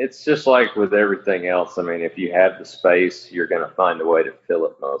 it's just like with everything else. I mean, if you have the space, you're going to find a way to fill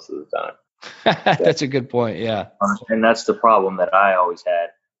it most of the time. That's a good point. Yeah. And that's the problem that I always had,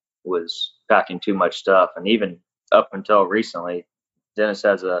 was packing too much stuff. And even up until recently, Dennis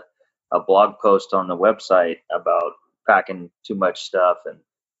has a blog post on the website about packing too much stuff and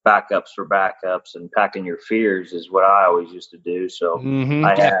backups for backups, and packing your fears is what I always used to do. So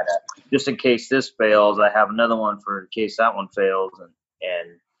I had, just in case this fails, I have another one for in case that one fails,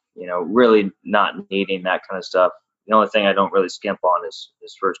 and really not needing that kind of stuff. The only thing I don't really skimp on is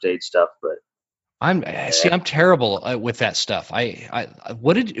first aid stuff, but I'm terrible with that stuff.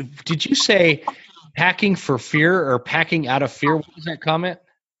 What did you say? Packing for fear or packing out of fear? What was that comment?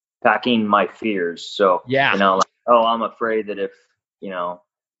 packing my fears. So, Yeah. like, oh, I'm afraid that if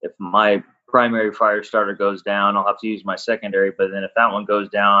my primary fire starter goes down, I'll have to use my secondary. But then if that one goes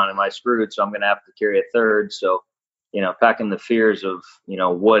down, am I screwed? So I'm going to have to carry a third. So, packing the fears of,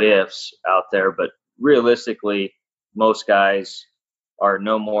 what ifs out there. But realistically, most guys are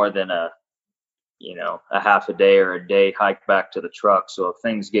no more than a half a day or a day hike back to the truck. So if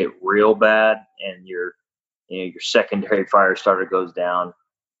things get real bad and your secondary fire starter goes down,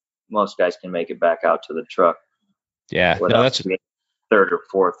 most guys can make it back out to the truck. Yeah, no, that's third or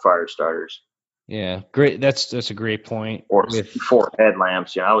fourth fire starters. Yeah, great. That's a great point. Or with 4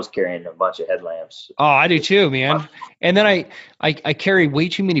 headlamps. I was carrying a bunch of headlamps. Oh, I do too, man. And then I carry way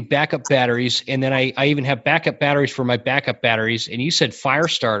too many backup batteries, and then I even have backup batteries for my backup batteries. And you said fire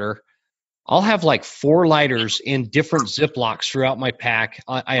starter. I'll have like 4 lighters in different Ziplocs throughout my pack.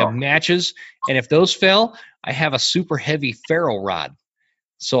 I have matches, and if those fail, I have a super heavy ferro rod.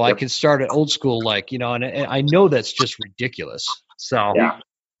 So I can start at old school, and I know that's just ridiculous. So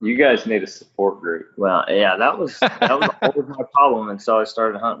you guys need a support group. Well, yeah, that was always my problem until I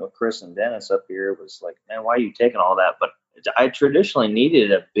started hunting with Chris and Dennis up here. It was like, man, why are you taking all that? But I traditionally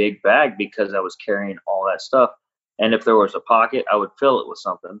needed a big bag because I was carrying all that stuff. And if there was a pocket, I would fill it with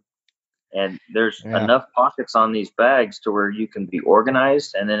something. And there's enough pockets on these bags to where you can be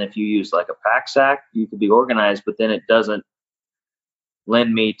organized. And then if you use like a pack sack, you can be organized, but then it doesn't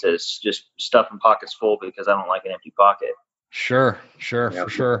lend me to just stuffing pockets full because I don't like an empty pocket. Sure, for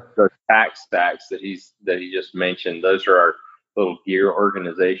sure. Those pack stacks that he just mentioned, those are our little gear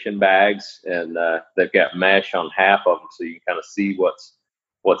organization bags, and they've got mesh on half of them, so you can kind of see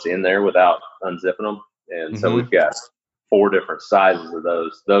what's in there without unzipping them. And so we've got 4 different sizes of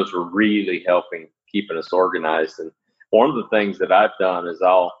those. Those are really helping keeping us organized. And one of the things that I've done is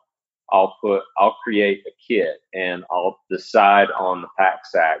I'll create a kit, and I'll decide on the pack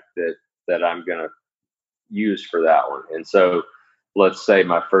sack that I'm going to use for that one. And so let's say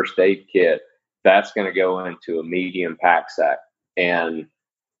my first aid kit, that's going to go into a medium pack sack, and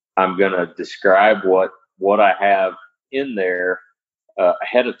I'm going to describe what I have in there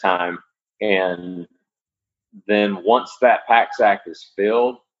ahead of time. And then once that pack sack is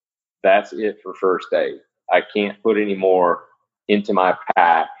filled, that's it for first aid. I can't put any more into my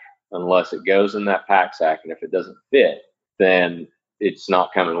pack unless it goes in that pack sack. And if it doesn't fit, then it's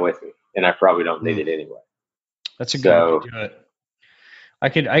not coming with me, and I probably don't need it anyway. That's a good way to do it.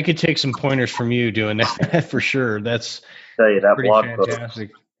 I could take some pointers from you doing that for sure. That's that pretty blog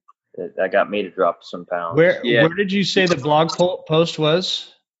fantastic. Post, that got me to drop some pounds. Where did you say the blog post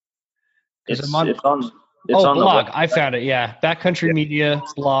was? It's on blog. I found it. Yeah, Backcountry Media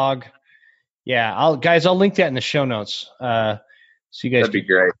blog. Yeah, I'll link that in the show notes. So you guys, that'd be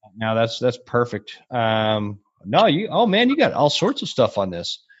great. Now that's perfect. You got all sorts of stuff on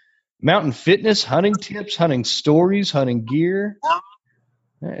this. Mountain fitness, hunting tips, hunting stories, hunting gear.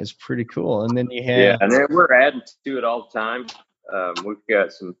 That is pretty cool. And then you have and then we're adding to it all the time. We've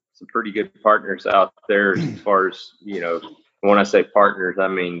got some pretty good partners out there as far as, when I say partners, I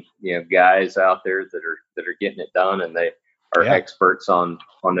mean, guys out there that are getting it done, and they are experts on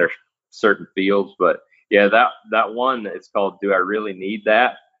their certain fields. But that one, it's called Do I Really Need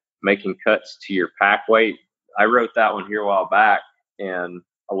That? Making cuts to your pack weight. I wrote that one here a while back, and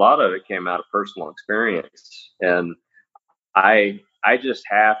a lot of it came out of personal experience. And I just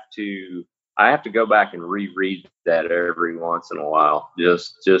have to I have to go back and reread that every once in a while,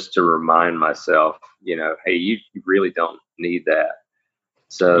 just to remind myself, hey, you really don't need that.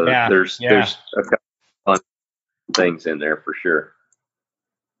 So Yeah, there's a couple fun things in there for sure.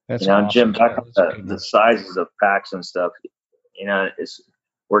 That's awesome. Jim, back on the sizes of packs and stuff, it's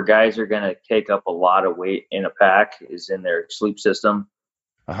where guys are going to take up a lot of weight in a pack is in their sleep system,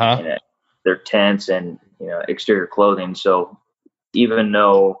 and their tents and exterior clothing. So even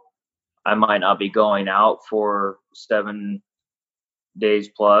though I might not be going out for 7 days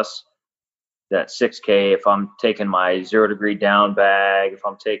plus, that 6K, if I'm taking my 0 degree down bag, if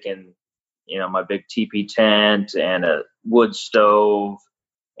I'm taking my big teepee tent and a wood stove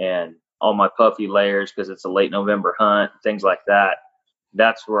and all my puffy layers because it's a late November hunt, things like that,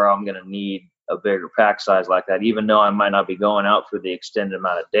 that's where I'm going to need a bigger pack size like that, even though I might not be going out for the extended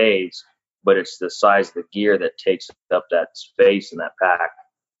amount of days, but it's the size of the gear that takes up that space in that pack.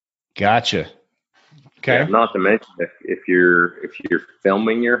 Gotcha. Okay. Yeah, not to mention if you're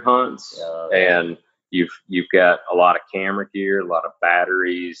filming your hunts and you've got a lot of camera gear, a lot of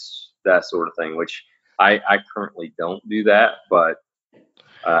batteries, that sort of thing, which I currently don't do that, but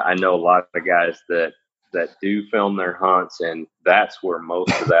I know a lot of guys that do film their hunts, and that's where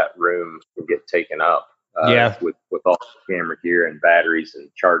most of that room can get taken up. With all the camera gear and batteries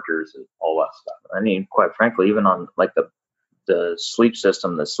and chargers and all that stuff. I mean, quite frankly, even on like the sleep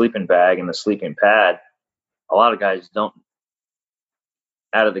system, the sleeping bag and the sleeping pad, a lot of guys don't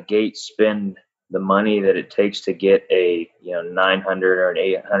out of the gate spend the money that it takes to get a 900 or an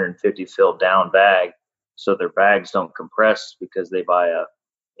 850 filled down bag, so their bags don't compress because they buy a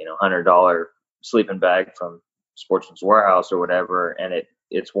 $100 sleeping bag from Sportsman's Warehouse or whatever, and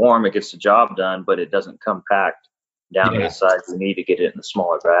it's warm, it gets the job done, but it doesn't come packed down to the size we need to get it in the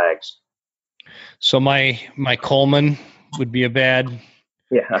smaller bags. So my Coleman would be a bad.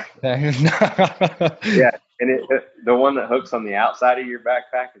 Yeah. Yeah. And the one that hooks on the outside of your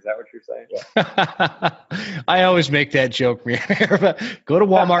backpack, is that what you're saying? Yeah. I always make that joke. Go to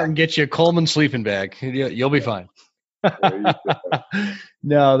Walmart and get you a Coleman sleeping bag. You'll be fine.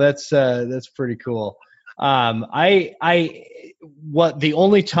 No, that's pretty cool. The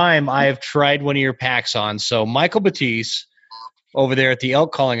only time I've tried one of your packs on, so Michael Batiste over there at the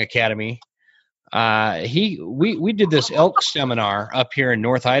Elk Calling Academy, we did this elk seminar up here in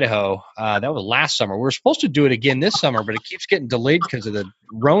North Idaho. That was last summer. We were supposed to do it again this summer, but it keeps getting delayed because of the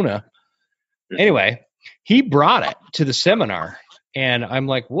Rona. Anyway, he brought it to the seminar, and I'm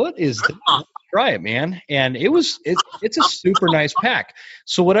like, "What is this? Try it, man!" And it's a super nice pack.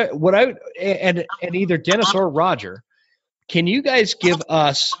 So and either Dennis or Roger, can you guys give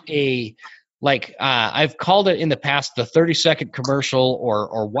us I've called it in the past the 30-second commercial,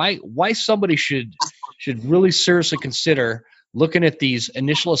 or why somebody should really seriously consider looking at these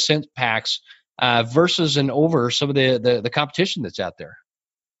Initial Ascent packs versus and over some of the competition that's out there?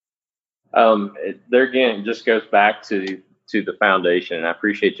 There again, it just goes back to the foundation, and I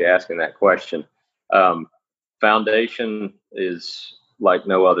appreciate you asking that question. Foundation is like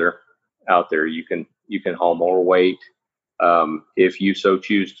no other out there. You can haul more weight if you so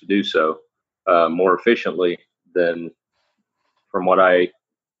choose to do so. More efficiently than, from what I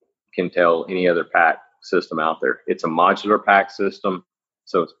can tell, any other pack system out there. It's a modular pack system,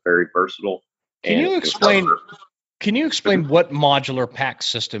 so it's very versatile. Can you explain what modular pack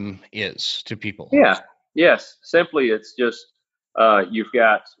system is to people? Yes. Simply, it's just you've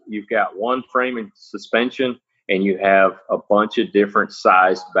got one frame and suspension, and you have a bunch of different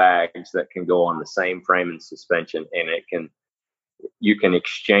sized bags that can go on the same frame and suspension, and you can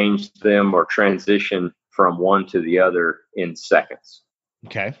exchange them or transition from one to the other in seconds.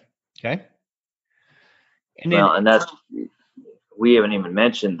 Okay. And that's, we haven't even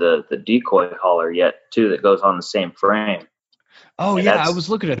mentioned the decoy hauler yet too, that goes on the same frame. Oh, and I was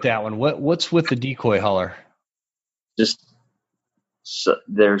looking at that one. What's with the decoy hauler? Just so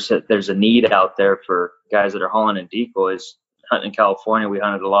there's a need out there for guys that are hauling in decoys. Hunting in California, we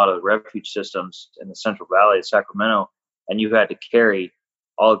hunted a lot of refuge systems in the Central Valley of Sacramento, and you had to carry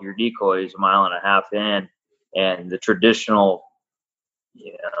all of your decoys 1.5 miles in, and the traditional,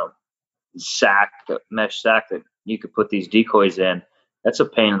 mesh sack that you could put these decoys in, that's a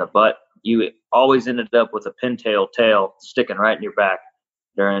pain in the butt. You always ended up with a pintail tail sticking right in your back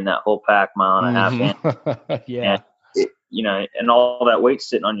during that whole pack 1.5 miles in. Yeah. And, and all that weight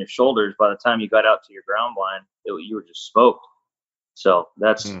sitting on your shoulders, by the time you got out to your ground blind, you were just smoked. So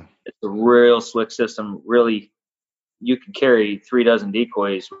it's a real slick system. Really, you can carry 3 dozen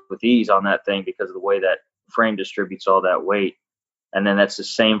decoys with ease on that thing because of the way that frame distributes all that weight. And then that's the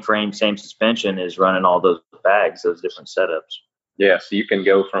same frame, same suspension is running all those bags, those different setups. Yeah, so you can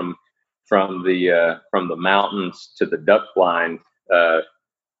go from from the mountains to the duck blind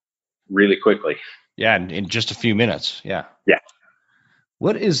really quickly. Yeah, in just a few minutes. Yeah. Yeah.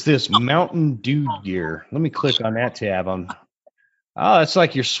 What is this Mountain Dude gear? Let me click on that tab. Oh, that's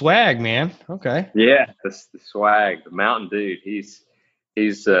like your swag, man. Okay. Yeah, that's the swag. The Mountain Dude. He's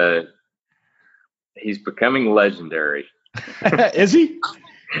becoming legendary. Is he?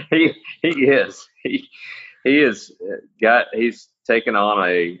 He is. He is he's taken on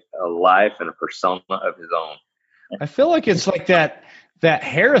a life and a persona of his own. I feel like it's like that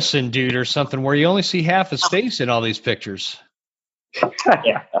Harrison dude or something where you only see half his face in all these pictures.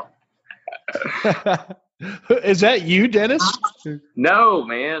 Yeah. Is that you, Dennis? No,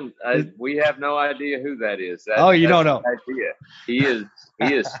 man. We have no idea who that is. You don't know. Idea.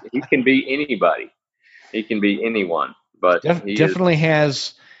 He can be anybody. He can be anyone. But he definitely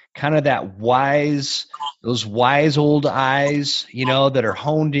has kind of those wise old eyes, that are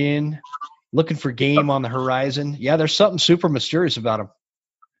honed in, looking for game on the horizon. Yeah, there's something super mysterious about him.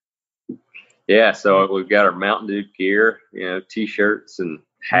 Yeah, so we've got our Mountain Dew gear, T-shirts and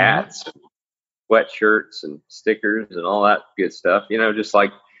hats, sweatshirts and stickers and all that good stuff. Just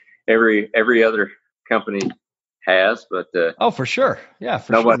like every other company has, but for sure, yeah,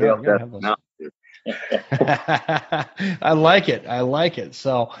 for nobody sure. else has Mountain Dew. I like it.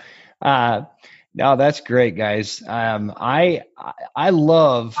 So, no, that's great, guys. I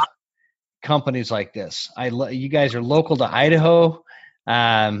love companies like this. You guys are local to Idaho,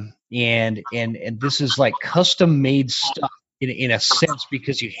 and this is like custom made stuff in a sense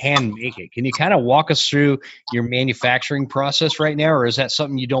because you hand make it. Can you kind of walk us through your manufacturing process right now, or is that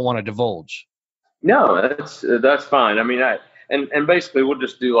something you don't want to divulge? No, that's fine. I mean, and basically we'll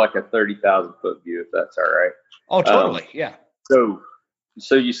just do like a 30,000 foot view if that's all right. Oh, totally. Yeah.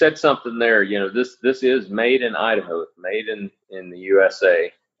 So you said something there. This is made in Idaho. It's made in the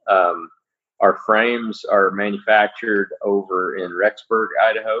USA. Our frames are manufactured over in Rexburg,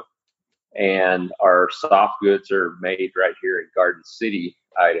 Idaho, and our soft goods are made right here in Garden City,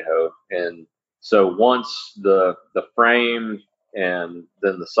 Idaho. And so once the frame and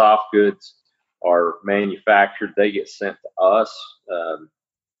then the soft goods are manufactured, they get sent to us,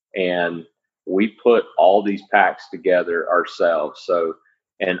 and we put all these packs together ourselves. So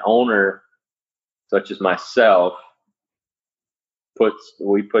an owner such as myself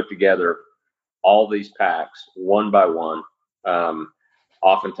we put together all these packs one by one.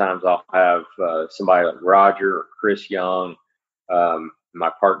 Oftentimes I'll have somebody like Roger or Chris Young,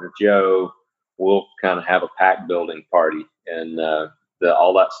 my partner Joe. We'll kind of have a pack building party, and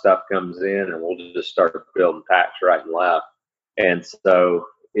all that stuff comes in, and we'll just start building packs right and left. And so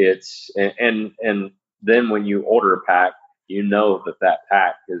it's and then when you order a pack, that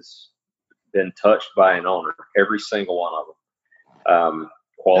pack has been touched by an owner, every single one of them.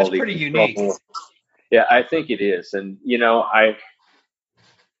 Quality. That's pretty unique. Yeah, I think it is. And,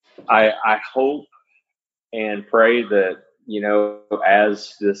 I hope and pray that,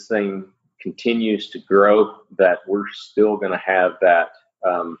 as this thing continues to grow, that we're still going to have that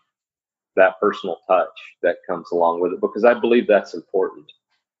personal touch that comes along with it, because I believe that's important.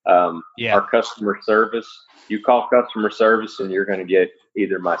 Our customer service, you call customer service and you're going to get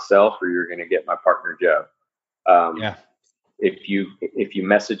either myself or you're going to get my partner, Joe. If you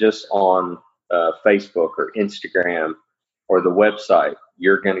message us on Facebook or Instagram or the website,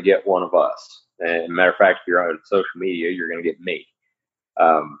 you're going to get one of us. And matter of fact, if you're on social media, you're going to get me.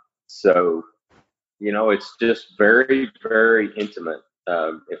 So, it's just very, very intimate,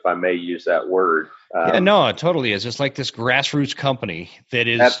 if I may use that word. No, it totally is. It's like this grassroots company that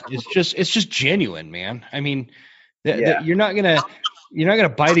it's just genuine, man. I mean, you're not gonna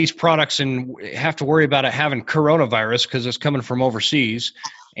buy these products and have to worry about it having coronavirus because it's coming from overseas,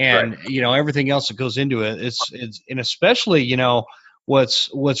 and right. Everything else that goes into it. It's and especially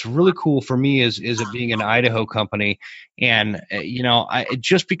what's really cool for me is it being an Idaho company, and I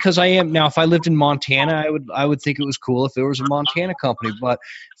just because I am now. If I lived in Montana, I would think it was cool if it was a Montana company, but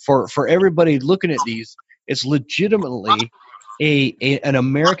for everybody looking at these, it's legitimately an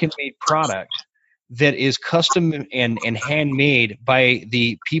American made product that is custom and handmade by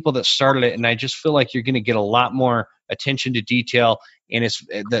the people that started it. And I just feel like you're going to get a lot more attention to detail, and it's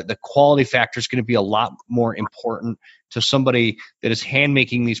the quality factor is going to be a lot more important to somebody that is hand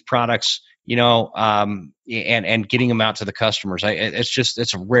making these products, and getting them out to the customers.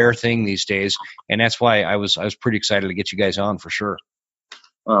 It's a rare thing these days. And that's why I was pretty excited to get you guys on for sure.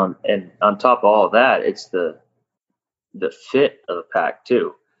 And on top of all of that, it's the fit of the pack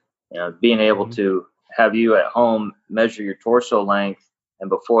too. Being able to have you at home measure your torso length, and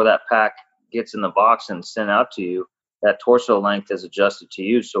before that pack gets in the box and sent out to you, that torso length is adjusted to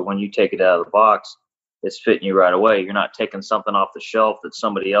you. So when you take it out of the box, it's fitting you right away. You're not taking something off the shelf that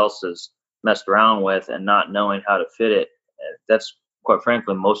somebody else has messed around with and not knowing how to fit it. That's quite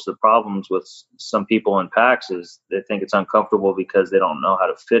frankly most of the problems with some people in packs is they think it's uncomfortable because they don't know how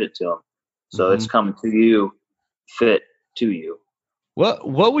to fit it to them. So it's coming to you, fit to you.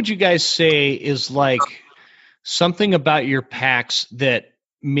 What would you guys say is like something about your packs that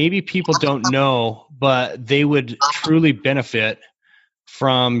maybe people don't know, but they would truly benefit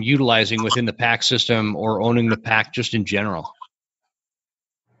from utilizing within the pack system or owning the pack just in general?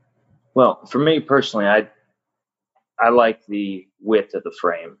 Well, for me personally, I like the width of the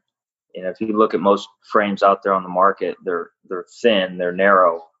frame. You know, if you look at most frames out there on the market, they're thin, they're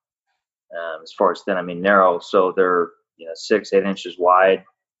narrow. As far as thin, I mean narrow. So they're 6-8 inches wide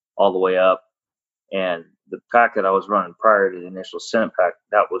all the way up. And the pack that I was running prior to the Initial Ascent pack,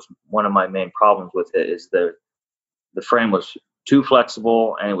 that was one of my main problems with it. Is the frame was too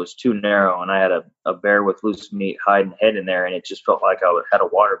flexible and it was too narrow, and I had a bear with loose meat hiding head in there, and it just felt like I had a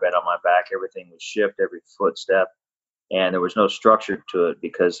waterbed on my back. Everything was shift every footstep, and there was no structure to it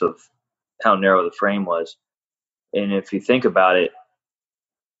because of how narrow the frame was. And if you think about it,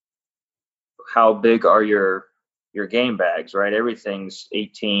 how big are your game bags, right? Everything's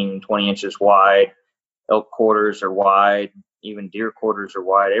 18, 20 inches wide. Elk quarters are wide. Even deer quarters are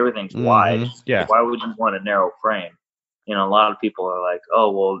wide. Everything's wide. Yeah. Why would you want a narrow frame? You know, a lot of people are like,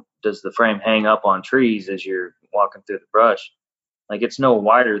 oh, well, does the frame hang up on trees as you're walking through the brush? Like, it's no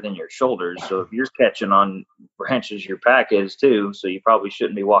wider than your shoulders. So if you're catching on branches, your pack is too. So you probably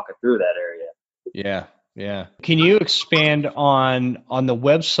shouldn't be walking through that area. Yeah. Yeah. Can you expand on the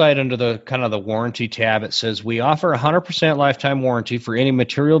website under the kind of the warranty tab? It says we offer 100% lifetime warranty for any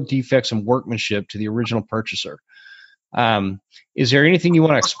material defects and workmanship to the original purchaser. Is there anything you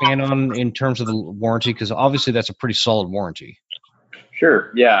want to expand on in terms of the warranty? Because obviously that's a pretty solid warranty.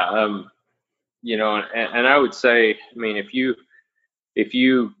 Sure. Yeah. And I would say, I mean, if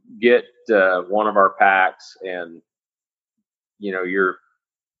you get one of our packs and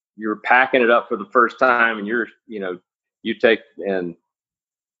you're packing it up for the first time, and you take and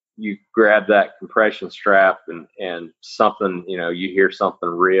you grab that compression strap and something, you hear something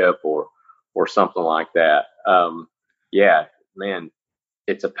rip or something like that. Yeah, man,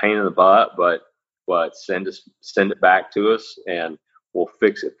 it's a pain in the butt, but send it back to us and we'll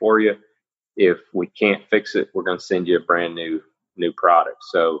fix it for you. If we can't fix it, we're going to send you a brand new product.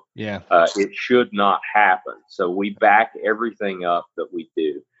 So yeah, it should not happen. So we back everything up that we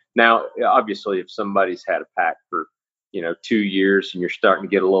do. Now, obviously, if somebody's had a pack for 2 years and you're starting to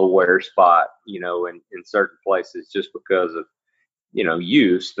get a little wear spot, in certain places just because of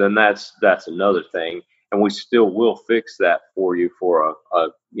use, then that's another thing, and we still will fix that for you for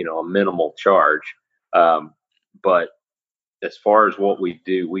a minimal charge. But as far as what we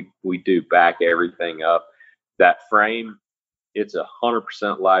do, we do back everything up. That frame, it's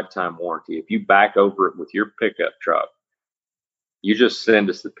 100% lifetime warranty. If you back over it with your pickup truck, you just send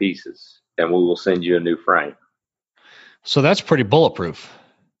us the pieces and we will send you a new frame. So that's pretty bulletproof.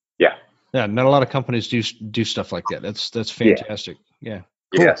 Yeah. Yeah. Not a lot of companies do stuff like that. That's fantastic. Yeah.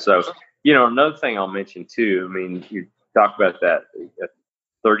 Cool. Yeah. So, another thing I'll mention too, I mean, you talk about that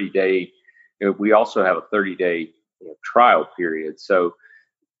 30-day, we also have a 30-day trial period. So,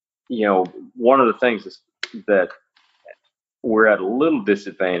 one of the things is that we're at a little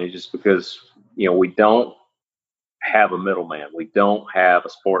disadvantage is because, we don't have a middleman. We don't have a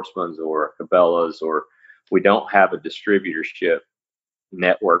Sportsman's or a Cabela's, or we don't have a distributorship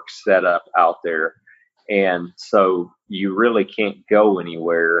network set up out there. And so you really can't go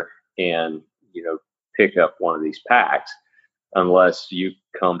anywhere and, pick up one of these packs unless you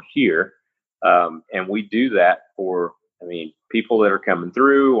come here. And we do that for, people that are coming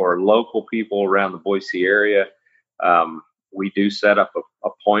through or local people around the Boise area. We do set up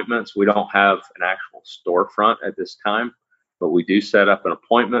appointments. We don't have an actual storefront at this time, but we do set up an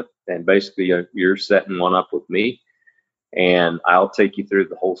appointment, and basically you're setting one up with me, and I'll take you through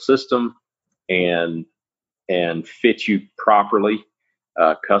the whole system and fit you properly,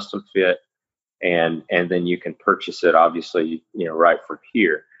 custom fit, and then you can purchase it, obviously, right from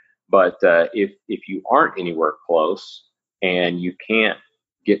here. But if you aren't anywhere close and you can't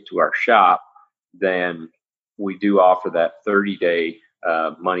get to our shop, then we do offer that 30-day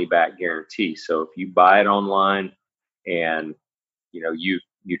money back guarantee. So if you buy it online and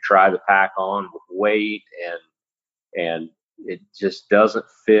you try the pack on with weight and it just doesn't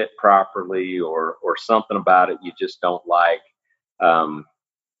fit properly or something about it you just don't like,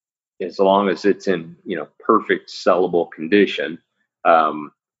 as long as it's in perfect sellable condition,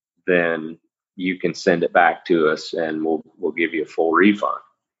 then you can send it back to us and we'll give you a full refund.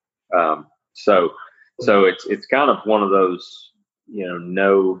 So it's kind of one of those,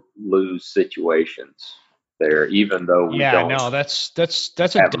 no lose situations there, even though we don't. No, that's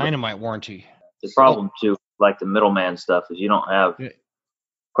a dynamite warranty. The problem too, like the middleman stuff, is you don't have,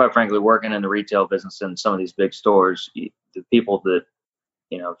 quite frankly, working in the retail business in some of these big stores, the people that,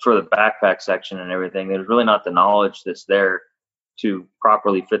 for the backpack section and everything, there's really not the knowledge that's there to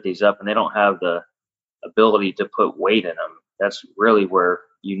properly fit these up, and they don't have the ability to put weight in them. That's really where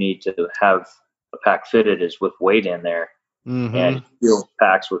you need to have a pack fitted, is with weight in there. Mm-hmm. And steel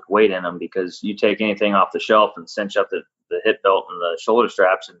packs with weight in them, because you take anything off the shelf and cinch up the hip belt and the shoulder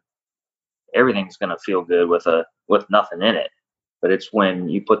straps, and everything's going to feel good with nothing in it. But it's when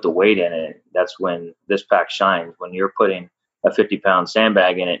you put the weight in it, that's when this pack shines. When you're putting a 50-pound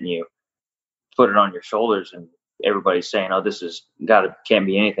sandbag in it and you put it on your shoulders, and everybody's saying, oh, this can't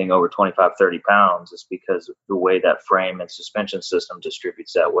be anything over 25, 30 pounds. It's because of the way that frame and suspension system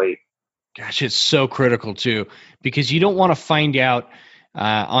distributes that weight. Gosh, it's so critical too, because you don't want to find out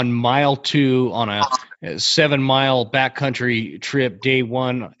on mile 2 on a 7-mile backcountry trip, day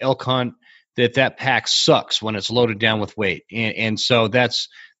 1 elk hunt, that pack sucks when it's loaded down with weight. And so that's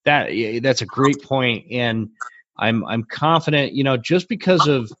a great point. And I'm confident, just because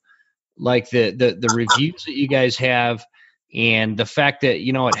of like the reviews that you guys have, and the fact that,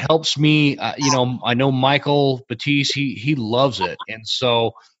 it helps me, I know Michael Batiste, he loves it. And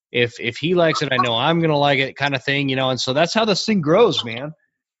so if he likes it, I know I'm going to like it, kind of thing, and so that's how this thing grows, man.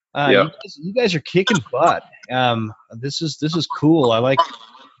 You guys are kicking butt. This is cool.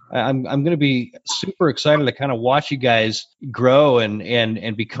 I'm going to be super excited to kind of watch you guys grow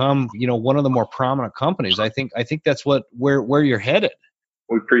and become, one of the more prominent companies. I think that's where you're headed.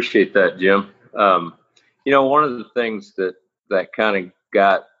 We appreciate that, Jim. One of the things that kind of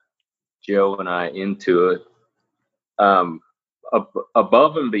got Joe and I into it,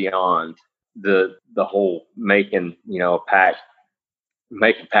 above and beyond the whole making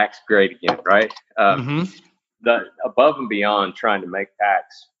packs great again, right? The above and beyond trying to make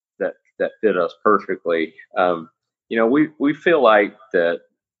packs that fit us perfectly. We feel like that,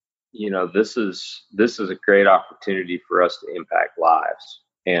 this is a great opportunity for us to impact lives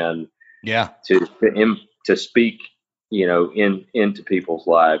and to speak, into people's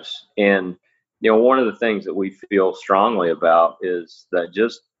lives. And, one of the things that we feel strongly about is that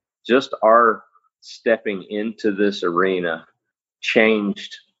just our stepping into this arena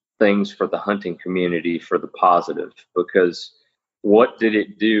changed things for the hunting community for the positive. Because what did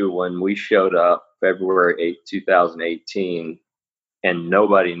it do when we showed up February 8, 2018, and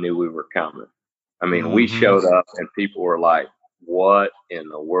nobody knew we were coming? I mean, we showed up and people were like, what in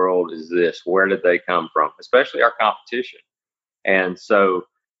the world is this? Where did they come from? Especially our competition. And so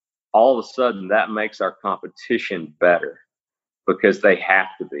all of a sudden that makes our competition better, because they have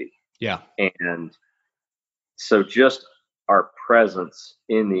to be. Yeah. And so just our presence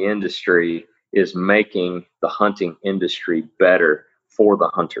in the industry is making the hunting industry better for the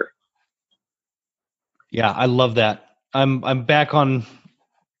hunter. Yeah, I love that. I'm back on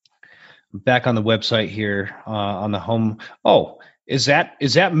the website here, on the home. Oh, is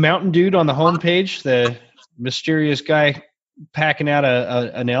that Mountain Dude on the homepage, the mysterious guy packing out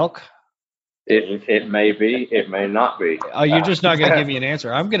an elk? It may be, it may not be. Oh, you're just not going to give me an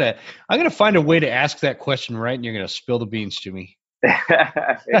answer. I'm gonna find a way to ask that question right, and you're going to spill the beans to me. There's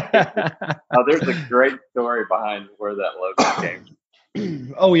a great story behind where that logo came.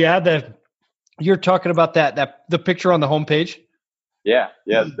 Oh yeah, you're talking about the picture on the homepage. Yeah.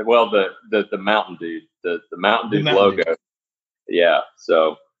 Well, the Mountain Dude, the Mountain Dude logo. Dude. Yeah.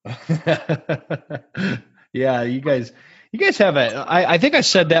 So. Yeah, you guys have I think I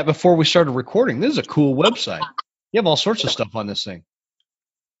said that before we started recording. This is a cool website. You have all sorts of stuff on this thing.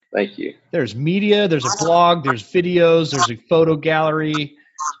 Thank you. There's media, there's a blog, there's videos, there's a photo gallery,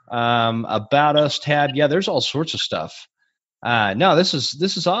 about us tab. Yeah, there's all sorts of stuff. No, this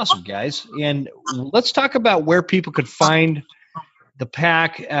is awesome, guys. And let's talk about where people could find the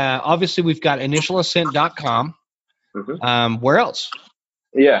pack. Obviously, we've got initialascent.com. Where else?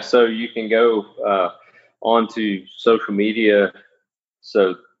 Yeah, so you can go onto social media.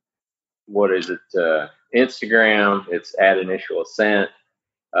 So what is it? Instagram, it's at Initial Ascent.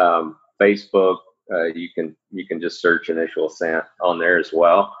 Facebook, you can just search Initial Ascent on there as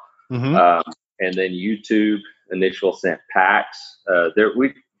well. And then YouTube, Initial Ascent packs.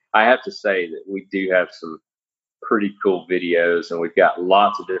 I have to say that we do have some pretty cool videos, and we've got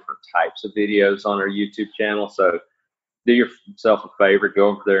lots of different types of videos on our YouTube channel. So do yourself a favor, go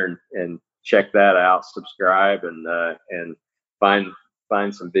over there and check that out, subscribe, and find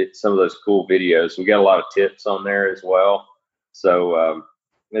find some of those cool videos. We got a lot of tips on there as well. So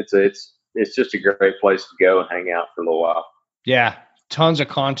it's just a great place to go and hang out for a little while. Yeah, tons of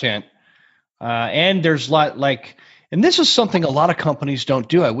content. And there's and this is something a lot of companies don't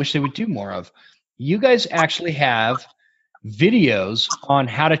do. I wish they would do more of. You guys actually have videos on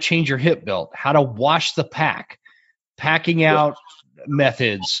how to change your hip belt, how to wash the pack, packing out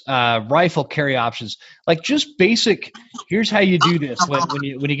methods, rifle carry options, like just basic. Here's how you do this when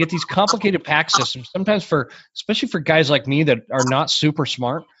you get these complicated pack systems. Sometimes especially for guys like me that are not super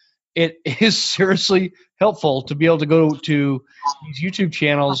smart, it is seriously helpful to be able to go to these YouTube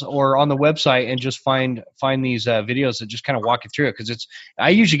channels or on the website and just find these videos that just kind of walk you through it. Because I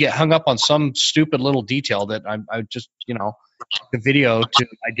usually get hung up on some stupid little detail that I just the video to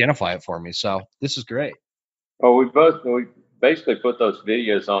identify it for me. So this is great. Well, we basically put those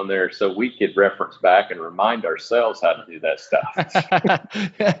videos on there so we could reference back and remind ourselves how to do that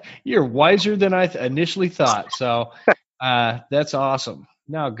stuff. You're wiser than I initially thought. So that's awesome.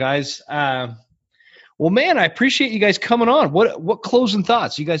 Now, guys, well, man, I appreciate you guys coming on. What closing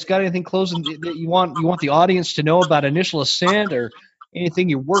thoughts? You guys got anything closing that you want the audience to know about Initial Ascent or anything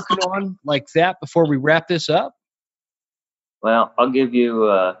you're working on like that before we wrap this up? Well, I'll give you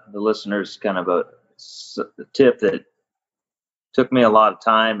the listeners kind of a tip that took me a lot of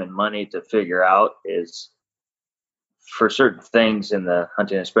time and money to figure out is for certain things in the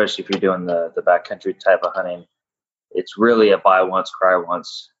hunting, especially if you're doing the backcountry type of hunting, it's really a buy once, cry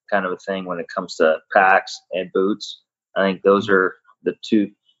once kind of a thing when it comes to packs and boots. I think those are the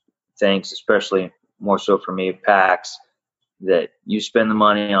two things, especially more so for me, packs, that you spend the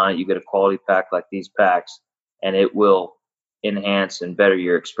money on it, you get a quality pack like these packs, and it will enhance and better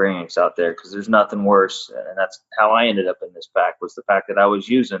your experience out there, because there's nothing worse. And that's how I ended up in this pack, was the pack that I was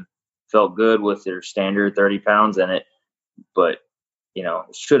using felt good with their standard 30 pounds in it, but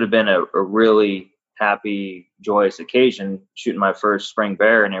it should have been a really happy, joyous occasion shooting my first spring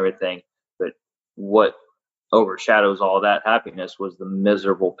bear and everything. But what overshadows all that happiness was the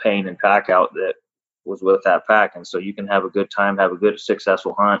miserable pain and pack out that was with that pack. And so you can have a good time, have a good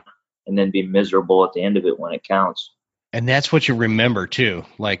successful hunt, and then be miserable at the end of it when it counts. And that's what you remember too.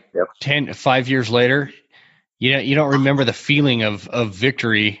 Like 5 years later, you don't remember the feeling of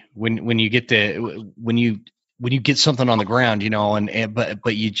victory when you get when you get something on the ground,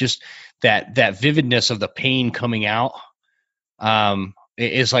 but you just that vividness of the pain coming out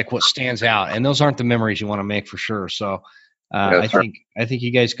is like what stands out, and those aren't the memories you want to make for sure. So I think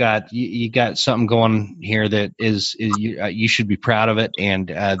you guys got something going here that is you should be proud of it, and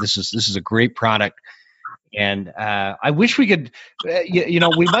this is a great product. And I wish we could,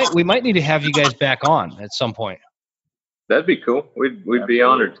 we might need to have you guys back on at some point. That'd be cool. We'd be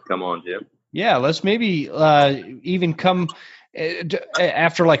honored to come on, Jim. Yeah, let's maybe even come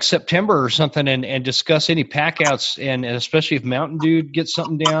after like September or something and discuss any pack outs, and especially if Mountain Dude gets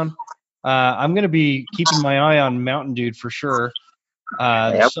something down. I'm going to be keeping my eye on Mountain Dude for sure.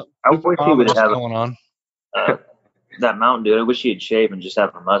 I wish he would have going on. That Mountain Dude, I wish he'd shave and just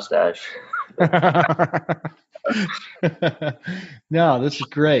have a mustache. No, this is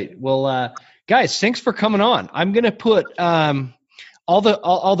great. Well, guys, thanks for coming on. I'm going to put all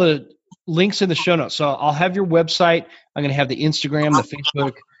the links in the show notes. So I'll have your website. I'm going to have the Instagram, the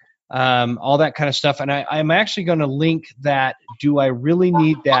Facebook, all that kind of stuff. And I'm actually going to link that. Do I really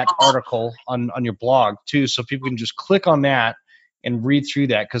need that article on your blog too? So people can just click on that and read through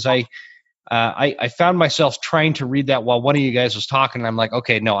that. Cause I found myself trying to read that while one of you guys was talking, and I'm like,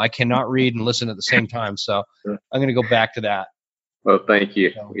 okay, no, I cannot read and listen at the same time. So I'm going to go back to that. Well, thank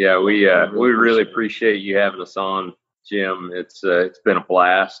you. Yeah, we really appreciate you having us on, Jim. It's been a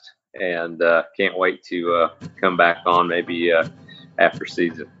blast, and can't wait to come back on maybe after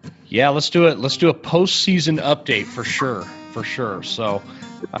season. Yeah, let's do it. Let's do a post-season update for sure. So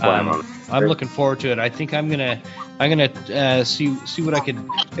I'm looking forward to it. I think I'm gonna see what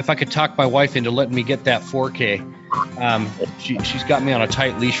if I could talk my wife into letting me get that 4K. She's got me on a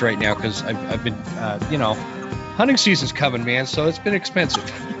tight leash right now because I've been hunting season's coming, man. So it's been expensive.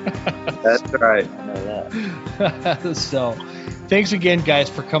 That's right. I know that. So thanks again, guys,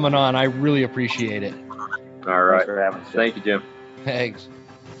 for coming on. I really appreciate it. All right. Thanks for having us. Thank you, Jim. Thanks.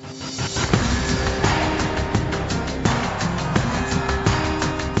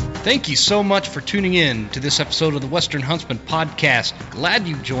 Thank you so much for tuning in to this episode of the Western Huntsman Podcast. Glad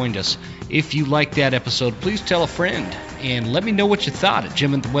you joined us. If you liked that episode, please tell a friend and let me know what you thought at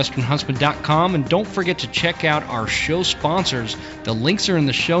jim@thewesternhuntsman.com. And don't forget to check out our show sponsors. The links are in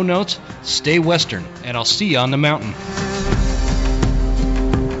the show notes. Stay Western, and I'll see you on the mountain.